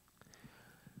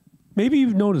 Maybe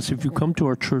you've noticed if you come to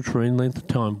our church for any length of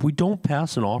time, we don't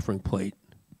pass an offering plate.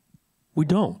 We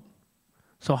don't.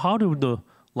 So how do the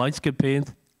lights get paid,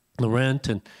 the rent,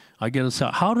 and I get us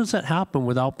out? How does that happen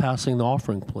without passing the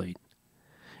offering plate?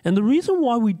 And the reason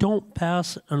why we don't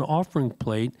pass an offering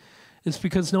plate is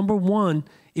because, number one,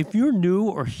 if you're new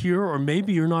or here, or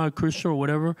maybe you're not a Christian or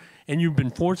whatever, and you've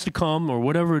been forced to come or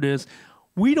whatever it is,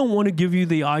 we don't want to give you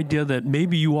the idea that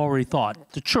maybe you already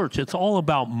thought. The church, it's all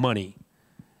about money.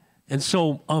 And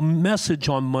so a message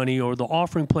on money or the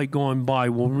offering plate going by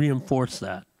will reinforce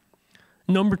that.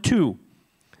 Number two,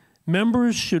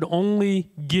 members should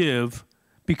only give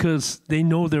because they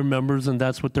know their members and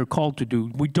that's what they're called to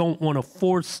do. We don't want to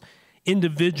force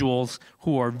individuals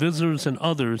who are visitors and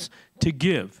others to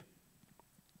give.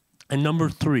 And number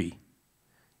 3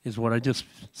 is what I just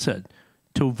said,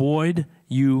 to avoid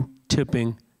you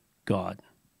tipping God.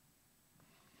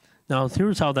 Now,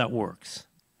 here's how that works.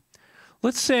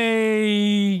 Let's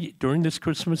say during this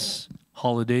Christmas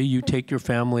holiday, you take your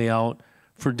family out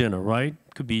for dinner, right?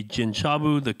 Could be jin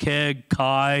shabu, the keg,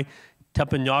 kai,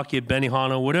 teppanyaki,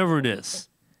 benihana, whatever it is.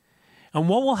 And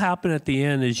what will happen at the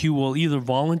end is you will either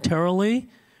voluntarily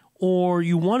or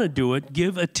you want to do it,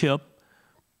 give a tip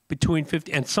between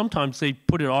 50, and sometimes they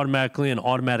put it automatically in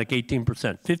automatic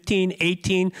 18%. 15,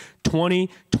 18, 20,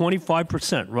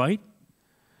 25%, right?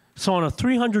 So on a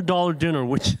 $300 dinner,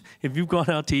 which if you've gone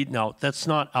out to eat now, that's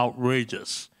not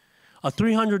outrageous. A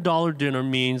 $300 dinner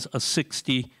means a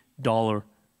 $60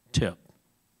 tip.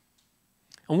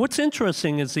 And what's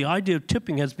interesting is the idea of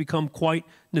tipping has become quite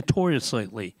notorious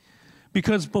lately.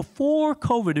 Because before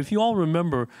COVID, if you all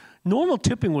remember, normal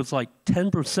tipping was like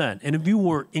 10%. And if you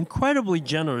were incredibly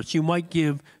generous, you might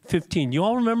give 15. You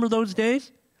all remember those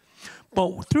days?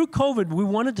 But through COVID, we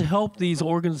wanted to help these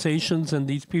organizations and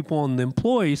these people and the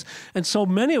employees. And so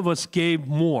many of us gave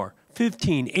more,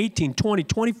 15, 18, 20,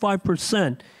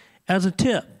 25% as a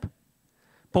tip.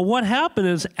 But what happened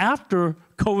is after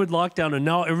COVID lockdown and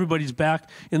now everybody's back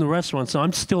in the restaurants, so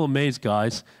I'm still amazed,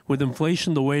 guys, with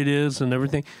inflation the way it is and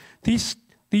everything, these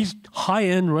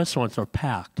high-end restaurants are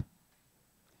packed.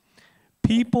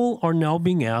 People are now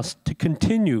being asked to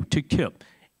continue to tip.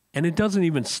 And it doesn't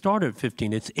even start at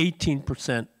 15, it's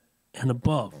 18% and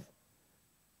above.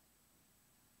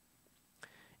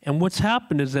 And what's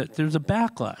happened is that there's a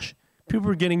backlash.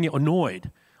 People are getting annoyed.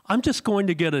 I'm just going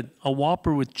to get a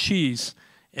Whopper with cheese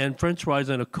and French fries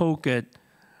and a Coke at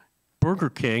Burger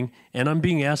King, and I'm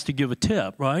being asked to give a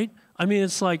tip, right? I mean,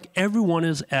 it's like everyone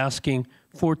is asking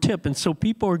for a tip, and so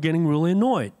people are getting really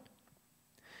annoyed.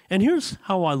 And here's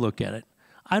how I look at it.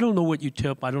 I don't know what you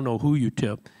tip. I don't know who you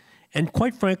tip. And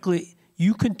quite frankly,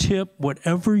 you can tip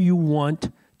whatever you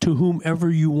want to whomever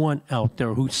you want out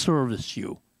there who serves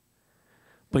you.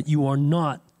 But you are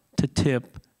not to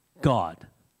tip God,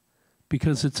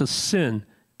 because it's a sin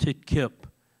to tip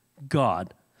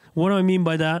God. What do I mean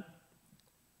by that?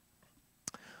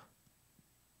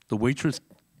 The waitress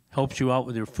helps you out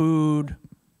with your food,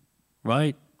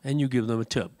 right? And you give them a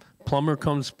tip. Plumber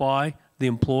comes by, the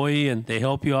employee, and they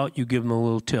help you out, you give them a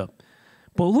little tip.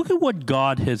 But look at what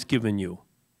God has given you.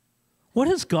 What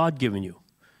has God given you?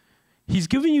 He's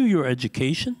given you your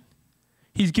education.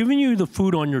 He's given you the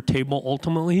food on your table,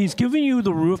 ultimately. He's given you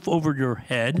the roof over your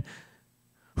head.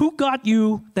 Who got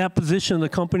you that position in the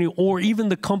company or even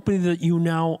the company that you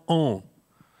now own?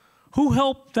 Who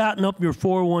helped fatten up your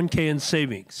 401k and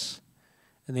savings?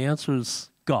 And the answer is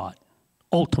God.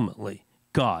 Ultimately,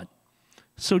 God.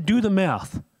 So do the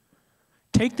math.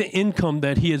 Take the income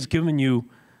that He has given you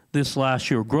this last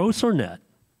year, gross or net.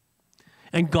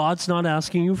 And God's not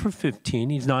asking you for 15.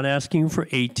 He's not asking you for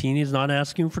 18. He's not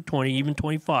asking you for 20, even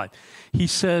 25. He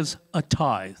says a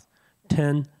tithe,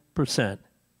 10%.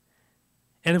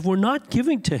 And if we're not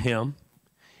giving to Him,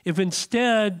 if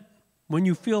instead, when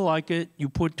you feel like it, you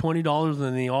put $20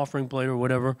 in the offering plate or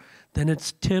whatever, then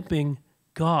it's tipping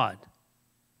God.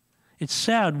 It's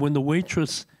sad when the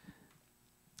waitress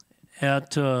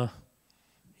at the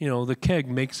keg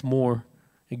makes more,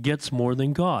 it gets more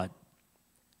than God.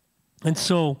 And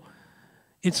so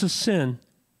it's a sin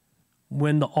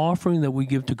when the offering that we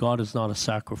give to God is not a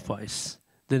sacrifice,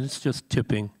 then it's just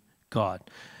tipping God.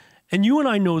 And you and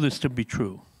I know this to be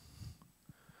true.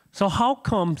 So how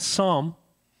come some,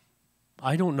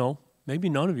 I don't know, maybe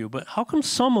none of you, but how come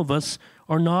some of us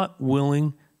are not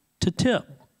willing to tip?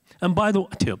 And by the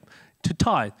to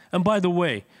tithe. And by the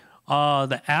way,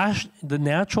 the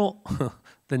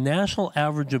national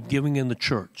average of giving in the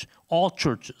church, all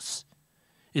churches,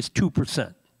 is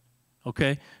 2%.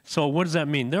 Okay? So what does that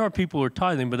mean? There are people who are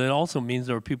tithing, but it also means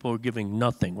there are people who are giving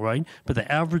nothing, right? But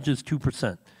the average is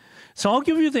 2%. So I'll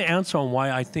give you the answer on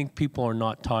why I think people are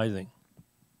not tithing.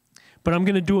 But I'm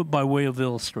going to do it by way of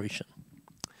illustration.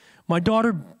 My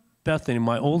daughter, Bethany,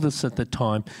 my oldest at the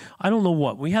time, I don't know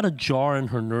what, we had a jar in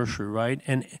her nursery, right?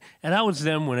 And that was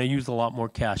then when I used a lot more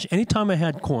cash. Anytime I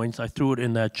had coins, I threw it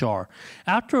in that jar.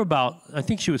 After about, I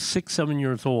think she was 6, 7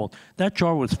 years old, that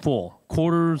jar was full.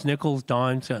 Quarters, nickels,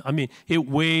 dimes. I mean, it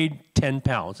weighed 10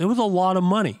 pounds. It was a lot of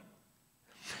money.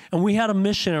 And we had a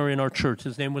missionary in our church.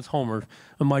 His name was Homer.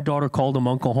 And my daughter called him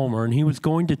Uncle Homer. And he was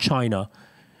going to China.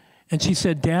 And she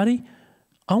said, Daddy,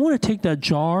 I want to take that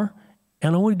jar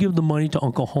and I want to give the money to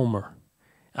Uncle Homer.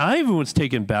 I even was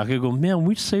taken back. I go, man,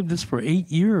 we've saved this for 8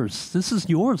 years. This is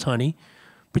yours, honey.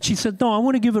 But she said, no, I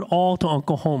want to give it all to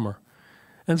Uncle Homer.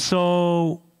 And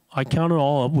so I counted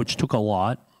all up, which took a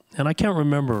lot. And I can't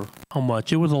remember how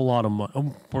much. It was a lot of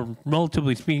money.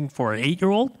 Relatively speaking, for an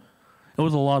 8-year-old, it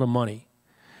was a lot of money.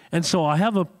 And so I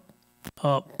have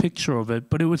a picture of it,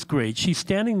 but it was great. She's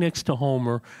standing next to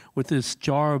Homer with this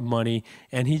jar of money,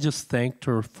 and he just thanked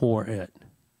her for it.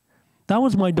 That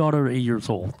was my daughter at 8 years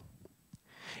old.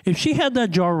 If she had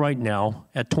that jar right now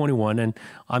at 21, and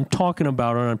I'm talking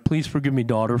about her, and please forgive me,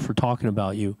 daughter, for talking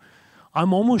about you,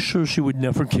 I'm almost sure she would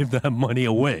never give that money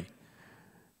away.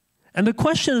 And the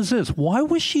question is this: why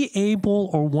was she able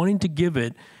or wanting to give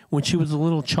it when she was a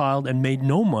little child and made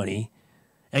no money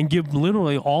and give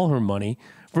literally all her money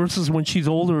versus when she's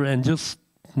older and just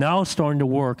now starting to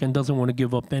work and doesn't want to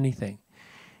give up anything?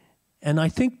 And I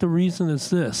think the reason is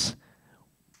this: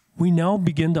 we now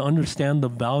begin to understand the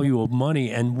value of money,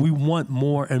 and we want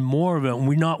more and more of it, and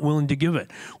we're not willing to give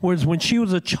it. Whereas when she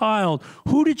was a child,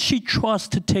 who did she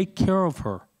trust to take care of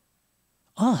her?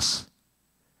 Us.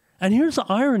 And here's the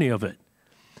irony of it.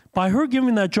 By her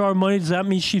giving that jar of money, does that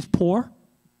mean she's poor?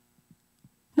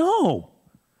 No,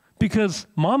 because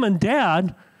mom and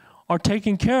dad are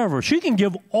taking care of her. She can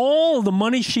give all of the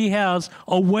money she has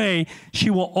away.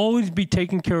 She will always be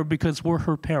taken care of because we're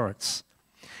her parents.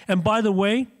 And by the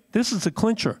way, this is a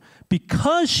clincher.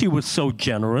 Because she was so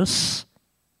generous,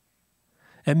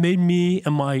 it made me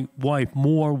and my wife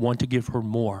more want to give her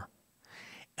more.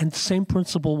 And the same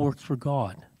principle works for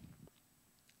God.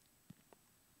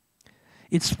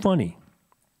 It's funny.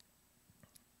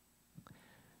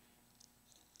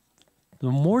 The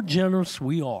more generous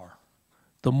we are,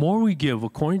 the more we give,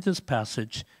 according to this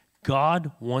passage,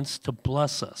 God wants to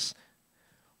bless us.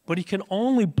 But he can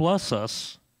only bless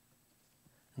us,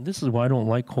 and this is why I don't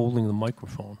like holding the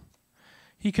microphone.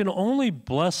 He can only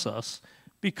bless us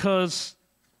because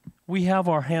we have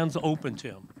our hands open to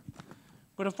him.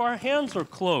 But if our hands are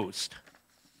closed,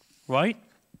 right?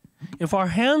 If our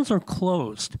hands are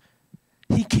closed,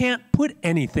 he can't put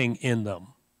anything in them.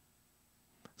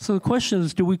 So the question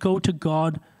is, do we go to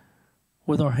God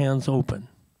with our hands open?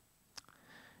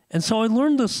 And so I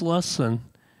learned this lesson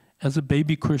as a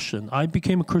baby Christian. I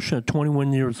became a Christian at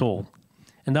 21 years old.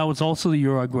 And that was also the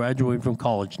year I graduated from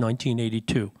college,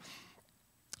 1982.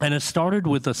 And it started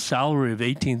with a salary of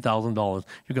 $18,000.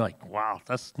 You're like, wow,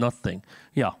 that's nothing.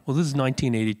 Yeah, well, this is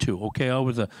 1982, okay? I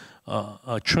was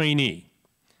a trainee.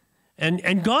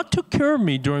 And God took care of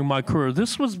me during my career.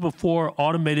 This was before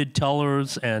automated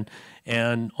tellers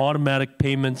and automatic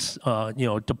payments,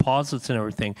 deposits and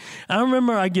everything. And I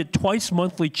remember I get twice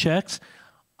monthly checks.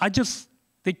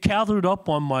 They gathered up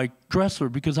on my dresser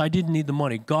because I didn't need the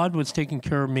money. God was taking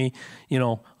care of me.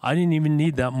 I didn't even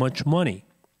need that much money.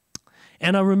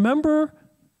 And I remember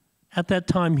at that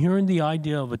time hearing the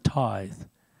idea of a tithe.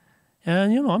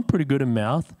 And, I'm pretty good at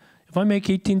math. If I make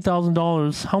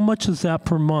 $18,000, how much is that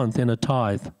per month in a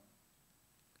tithe?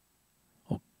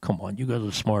 Oh, come on, you guys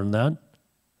are smarter than that.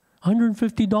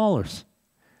 $150.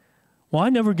 Well, I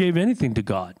never gave anything to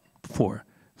God before.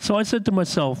 So I said to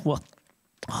myself, well,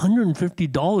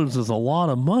 $150 is a lot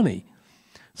of money.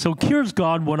 So here's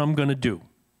God what I'm going to do.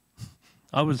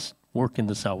 I was working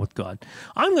this out with God.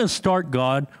 I'm going to start,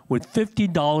 God, with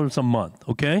 $50 a month,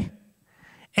 okay?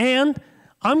 And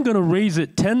I'm going to raise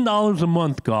it $10 a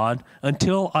month, God,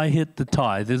 until I hit the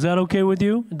tithe. Is that okay with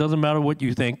you? It doesn't matter what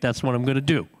you think. That's what I'm going to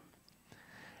do.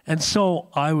 And so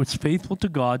I was faithful to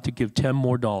God to give $10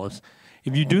 more.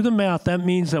 If you do the math, that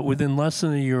means that within less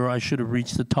than a year, I should have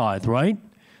reached the tithe, right?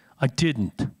 I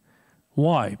didn't.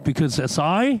 Why? Because as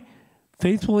I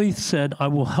faithfully said, I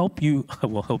will help you,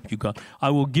 God. I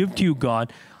will give to you,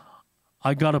 God.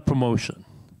 I got a promotion.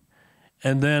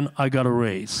 And then I got a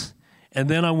raise. And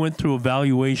then I went through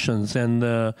evaluations, and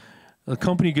the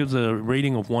company gives a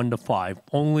rating of 1 to 5.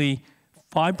 Only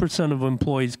 5% of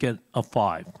employees get a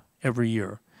 5 every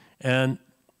year. And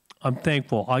I'm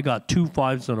thankful. I got 2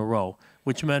 5s in a row,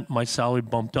 which meant my salary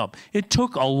bumped up. It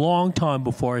took a long time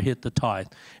before I hit the tithe.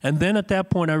 And then at that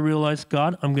point, I realized,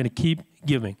 God, I'm going to keep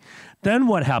giving. Then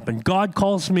what happened? God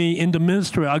calls me into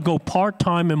ministry. I go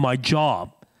part-time in my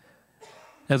job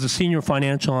as a senior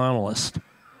financial analyst.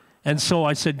 And so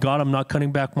I said, God, I'm not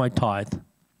cutting back my tithe.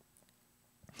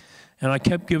 And I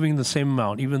kept giving the same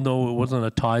amount, even though it wasn't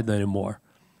a tithe anymore.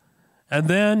 And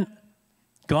then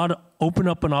God opened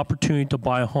up an opportunity to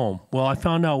buy a home. Well, I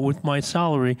found out with my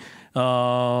salary,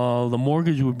 the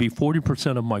mortgage would be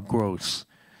 40% of my gross.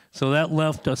 So that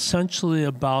left essentially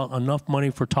about enough money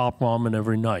for top ramen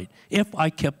every night, if I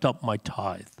kept up my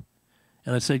tithe.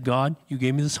 And I said, God, you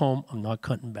gave me this home. I'm not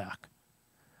cutting back.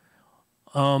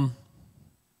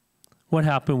 What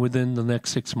happened within the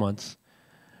next 6 months?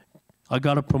 I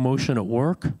got a promotion at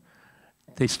work.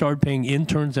 They started paying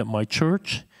interns at my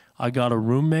church. I got a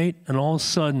roommate, and all of a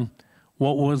sudden,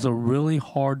 what was a really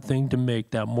hard thing to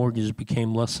make, that mortgage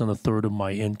became less than a third of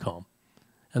my income.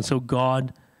 And so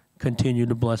God continued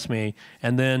to bless me.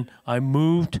 And then I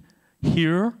moved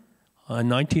here in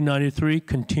 1993,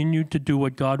 continued to do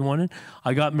what God wanted.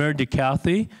 I got married to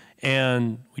Kathy,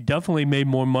 and we definitely made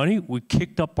more money. We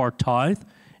kicked up our tithe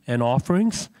and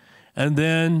offerings, and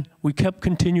then we kept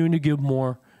continuing to give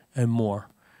more and more.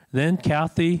 Then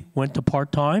Kathy went to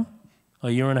part-time a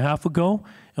year and a half ago,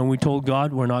 and we told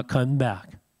God we're not coming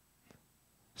back.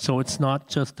 So it's not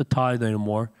just the tithe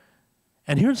anymore.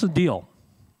 And here's the deal,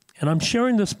 and I'm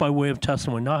sharing this by way of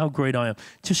testimony, not how great I am,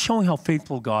 just showing how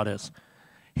faithful God is.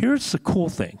 Here's the cool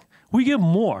thing. We give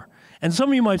more. And some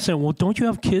of you might say, well, don't you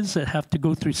have kids that have to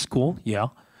go through school? Yeah.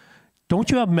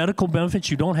 Don't you have medical benefits?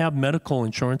 You don't have medical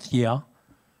insurance? Yeah.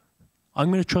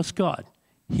 I'm going to trust God.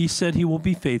 He said he will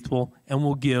be faithful and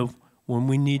will give when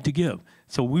we need to give.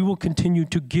 So we will continue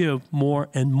to give more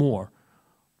and more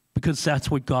because that's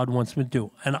what God wants me to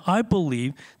do. And I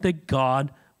believe that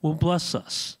God will bless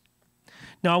us.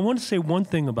 Now, I want to say one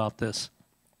thing about this.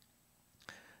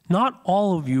 Not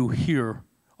all of you here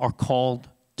are called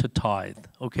to tithe,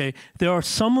 okay? There are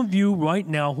some of you right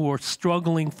now who are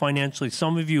struggling financially.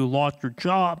 Some of you lost your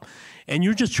job, and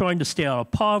you're just trying to stay out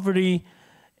of poverty,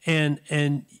 and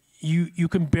you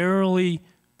can barely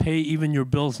pay even your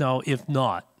bills now, if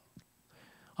not.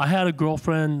 I had a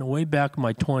girlfriend way back in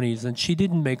my 20s, and she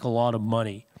didn't make a lot of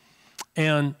money.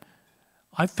 And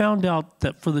I found out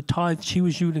that for the tithe, she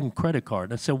was using a credit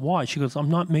card. I said, why? She goes, I'm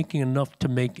not making enough to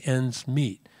make ends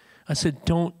meet. I said,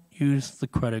 don't use the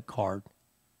credit card.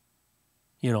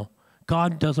 You know,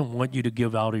 God doesn't want you to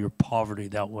give out of your poverty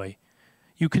that way.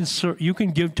 You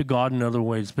can give to God in other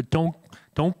ways, but don't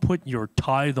put your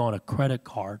tithe on a credit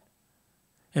card.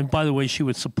 And by the way, she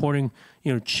was supporting,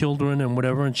 children and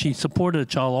whatever, and she supported a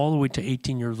child all the way to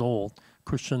 18 years old,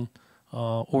 Christian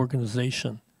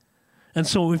organization. And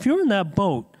so if you're in that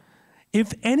boat,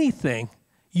 if anything,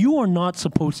 you are not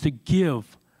supposed to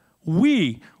give.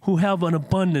 We who have an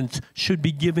abundance should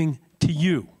be giving to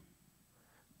you.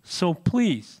 So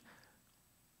please,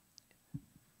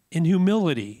 in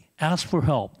humility, ask for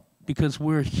help because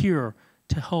we're here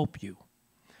to help you.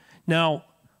 Now,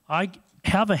 I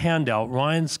have a handout.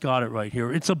 Ryan's got it right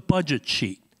here. It's a budget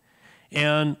sheet.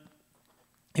 And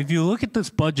if you look at this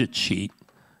budget sheet,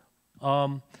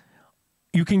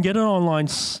 you can get an online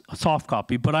soft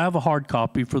copy, but I have a hard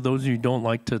copy for those of you who don't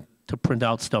like to print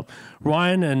out stuff.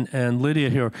 Ryan and Lydia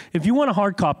here, if you want a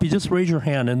hard copy, just raise your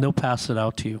hand and they'll pass it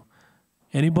out to you.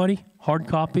 Anybody? Hard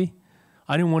copy?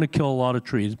 I didn't want to kill a lot of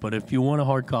trees, but if you want a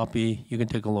hard copy, you can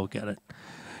take a look at it.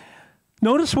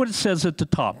 Notice what it says at the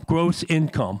top, gross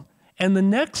income. And the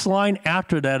next line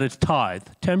after that is tithe,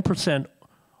 10%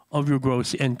 of your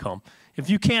gross income. If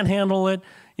you can't handle it,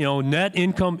 net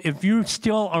income, if you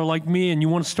still are like me and you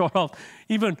want to start off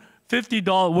even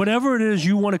 $50, whatever it is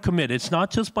you want to commit, it's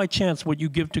not just by chance what you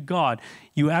give to God.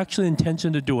 You actually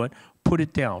intention to do it, put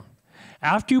it down.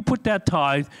 After you put that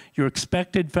tithe, your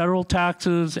expected federal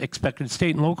taxes, expected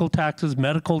state and local taxes,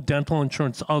 medical, dental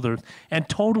insurance, others, and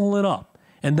total it up.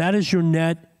 And that is your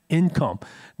net income.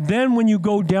 Then when you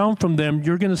go down from them,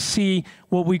 you're going to see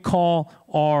what we call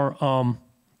our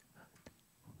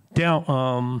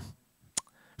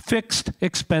fixed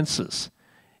expenses,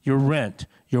 your rent,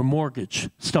 your mortgage,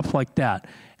 stuff like that.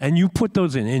 And you put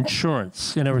those in,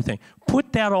 insurance and everything.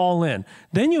 Put that all in.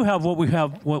 Then you have what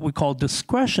we call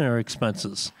discretionary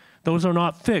expenses. Those are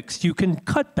not fixed. You can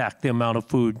cut back the amount of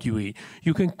food you eat.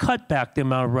 You can cut back the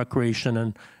amount of recreation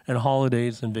and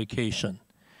holidays and vacation.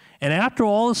 And after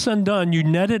all is said and done, you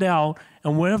net it out,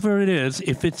 and whatever it is,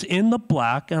 if it's in the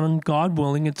black, and God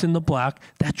willing it's in the black,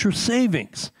 that's your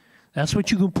savings. That's what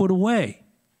you can put away.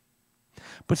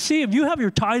 But see, if you have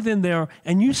your tithe in there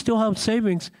and you still have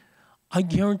savings, I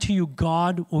guarantee you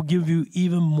God will give you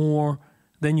even more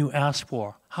than you ask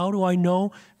for. How do I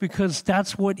know? Because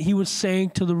that's what he was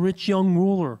saying to the rich young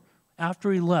ruler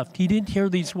after he left. He didn't hear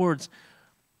these words,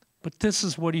 but this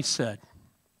is what he said.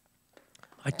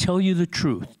 I tell you the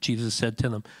truth, Jesus said to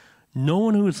them. No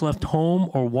one who has left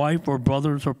home or wife or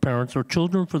brothers or parents or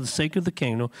children for the sake of the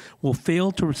kingdom will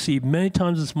fail to receive many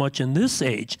times as much in this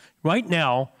age, right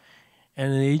now,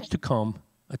 and in the age to come,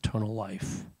 eternal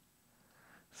life.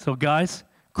 So guys,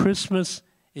 Christmas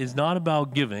is not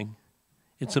about giving,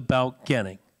 it's about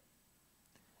getting.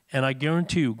 And I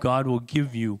guarantee you, God will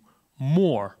give you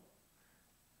more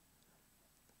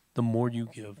the more you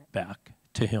give back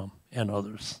to him and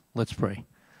others. Let's pray.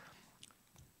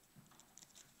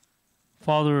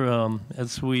 Father,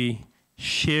 as we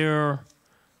share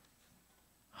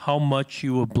how much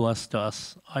you have blessed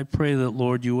us. I pray that,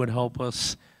 Lord, you would help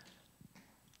us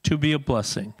to be a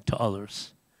blessing to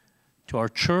others, to our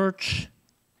church,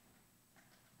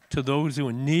 to those who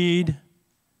are in need,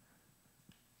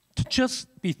 to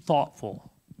just be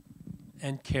thoughtful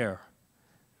and care.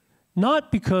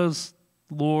 Not because,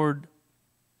 Lord,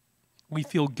 we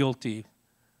feel guilty,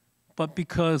 but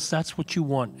because that's what you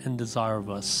want and desire of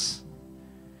us.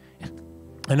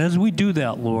 And as we do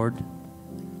that, Lord,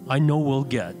 I know we'll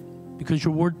get, because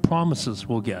your word promises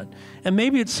we'll get. And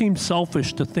maybe it seems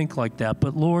selfish to think like that,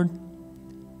 but Lord,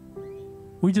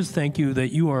 we just thank you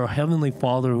that you are a heavenly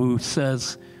Father who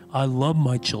says, I love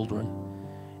my children,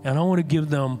 and I want to give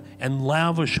them and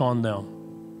lavish on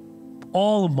them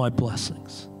all of my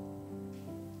blessings.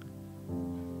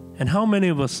 And how many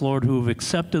of us, Lord, who have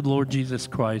accepted Lord Jesus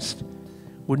Christ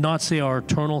would not say our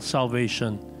eternal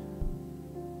salvation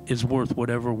is worth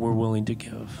whatever we're willing to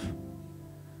give?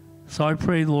 So I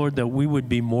pray, Lord, that we would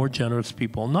be more generous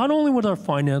people, not only with our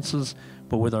finances,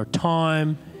 but with our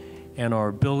time and our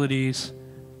abilities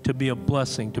to be a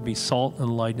blessing, to be salt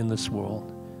and light in this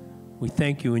world. We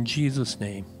thank you in Jesus'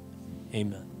 name.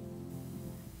 Amen.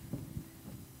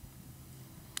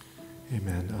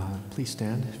 Amen. Please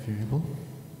stand if you're able.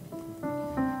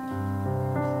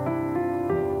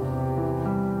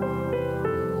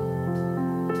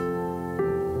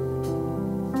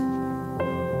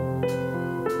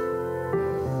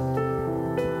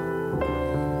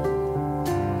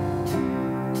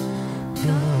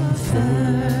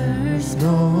 First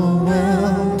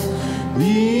Noel,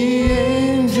 the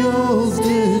angels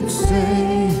did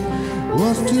say,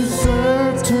 was to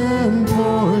certain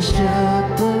poor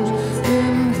shepherds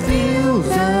in fields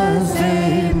as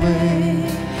they lay,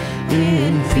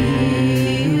 in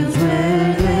fields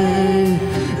where they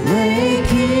lay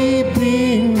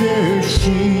keeping their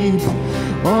sheep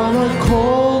on a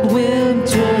cold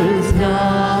winter's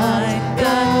night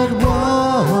that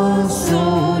was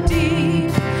so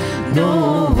deep.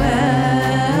 Noel,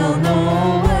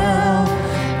 Noel,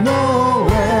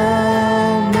 Noel,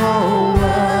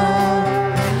 Noel,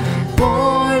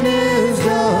 born is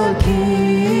the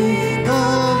King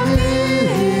of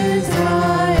Israel.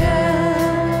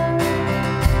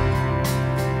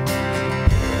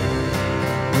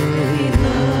 They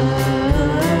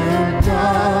looked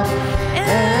up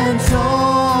and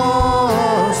saw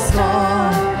a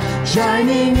star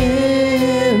shining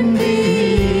in the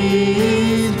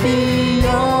east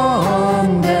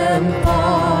beyond them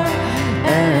far,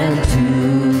 and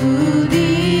to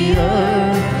the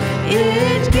earth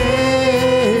it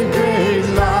gave great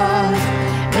light,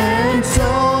 and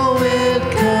so it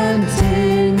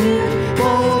continued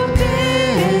both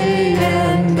day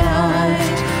and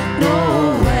night.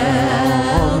 Noel,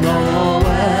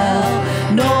 Noel,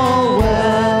 Noel,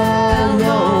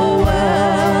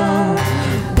 Noel,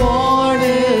 born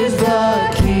is the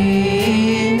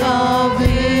King of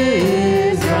Israel.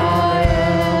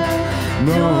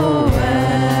 Noel,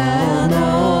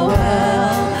 Noel,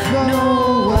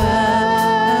 Noel,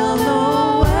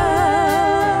 Noel,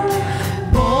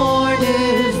 born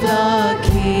is the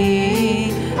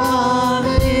King of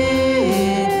Israel.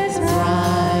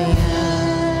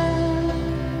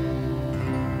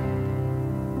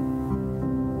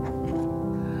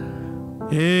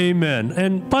 Amen.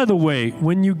 And by the way,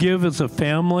 when you give as a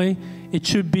family, it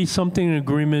should be something in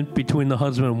agreement between the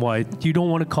husband and wife. You don't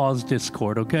want to cause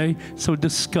discord, okay? So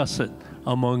discuss it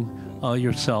among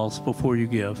yourselves before you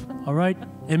give. All right?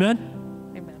 Amen?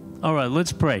 Amen. All right,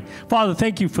 let's pray. Father,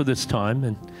 thank you for this time.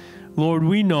 And Lord,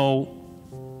 we know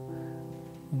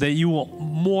that you will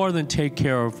more than take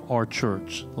care of our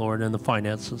church, Lord, and the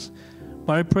finances.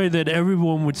 But I pray that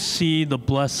everyone would see the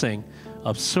blessing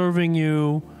of serving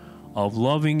you, of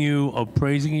loving you, of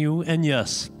praising you, and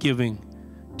yes, giving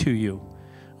to you.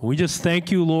 We just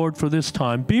thank you, Lord, for this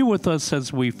time. Be with us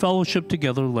as we fellowship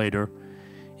together later.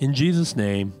 In Jesus'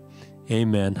 name,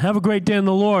 amen. Have a great day in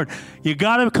the Lord. You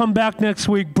got to come back next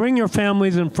week. Bring your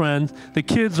families and friends. The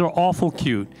kids are awful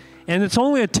cute. And it's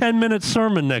only a 10-minute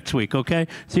sermon next week, okay?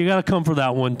 So you got to come for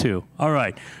that one too. All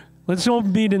right. Let's all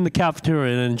meet in the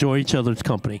cafeteria and enjoy each other's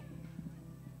company.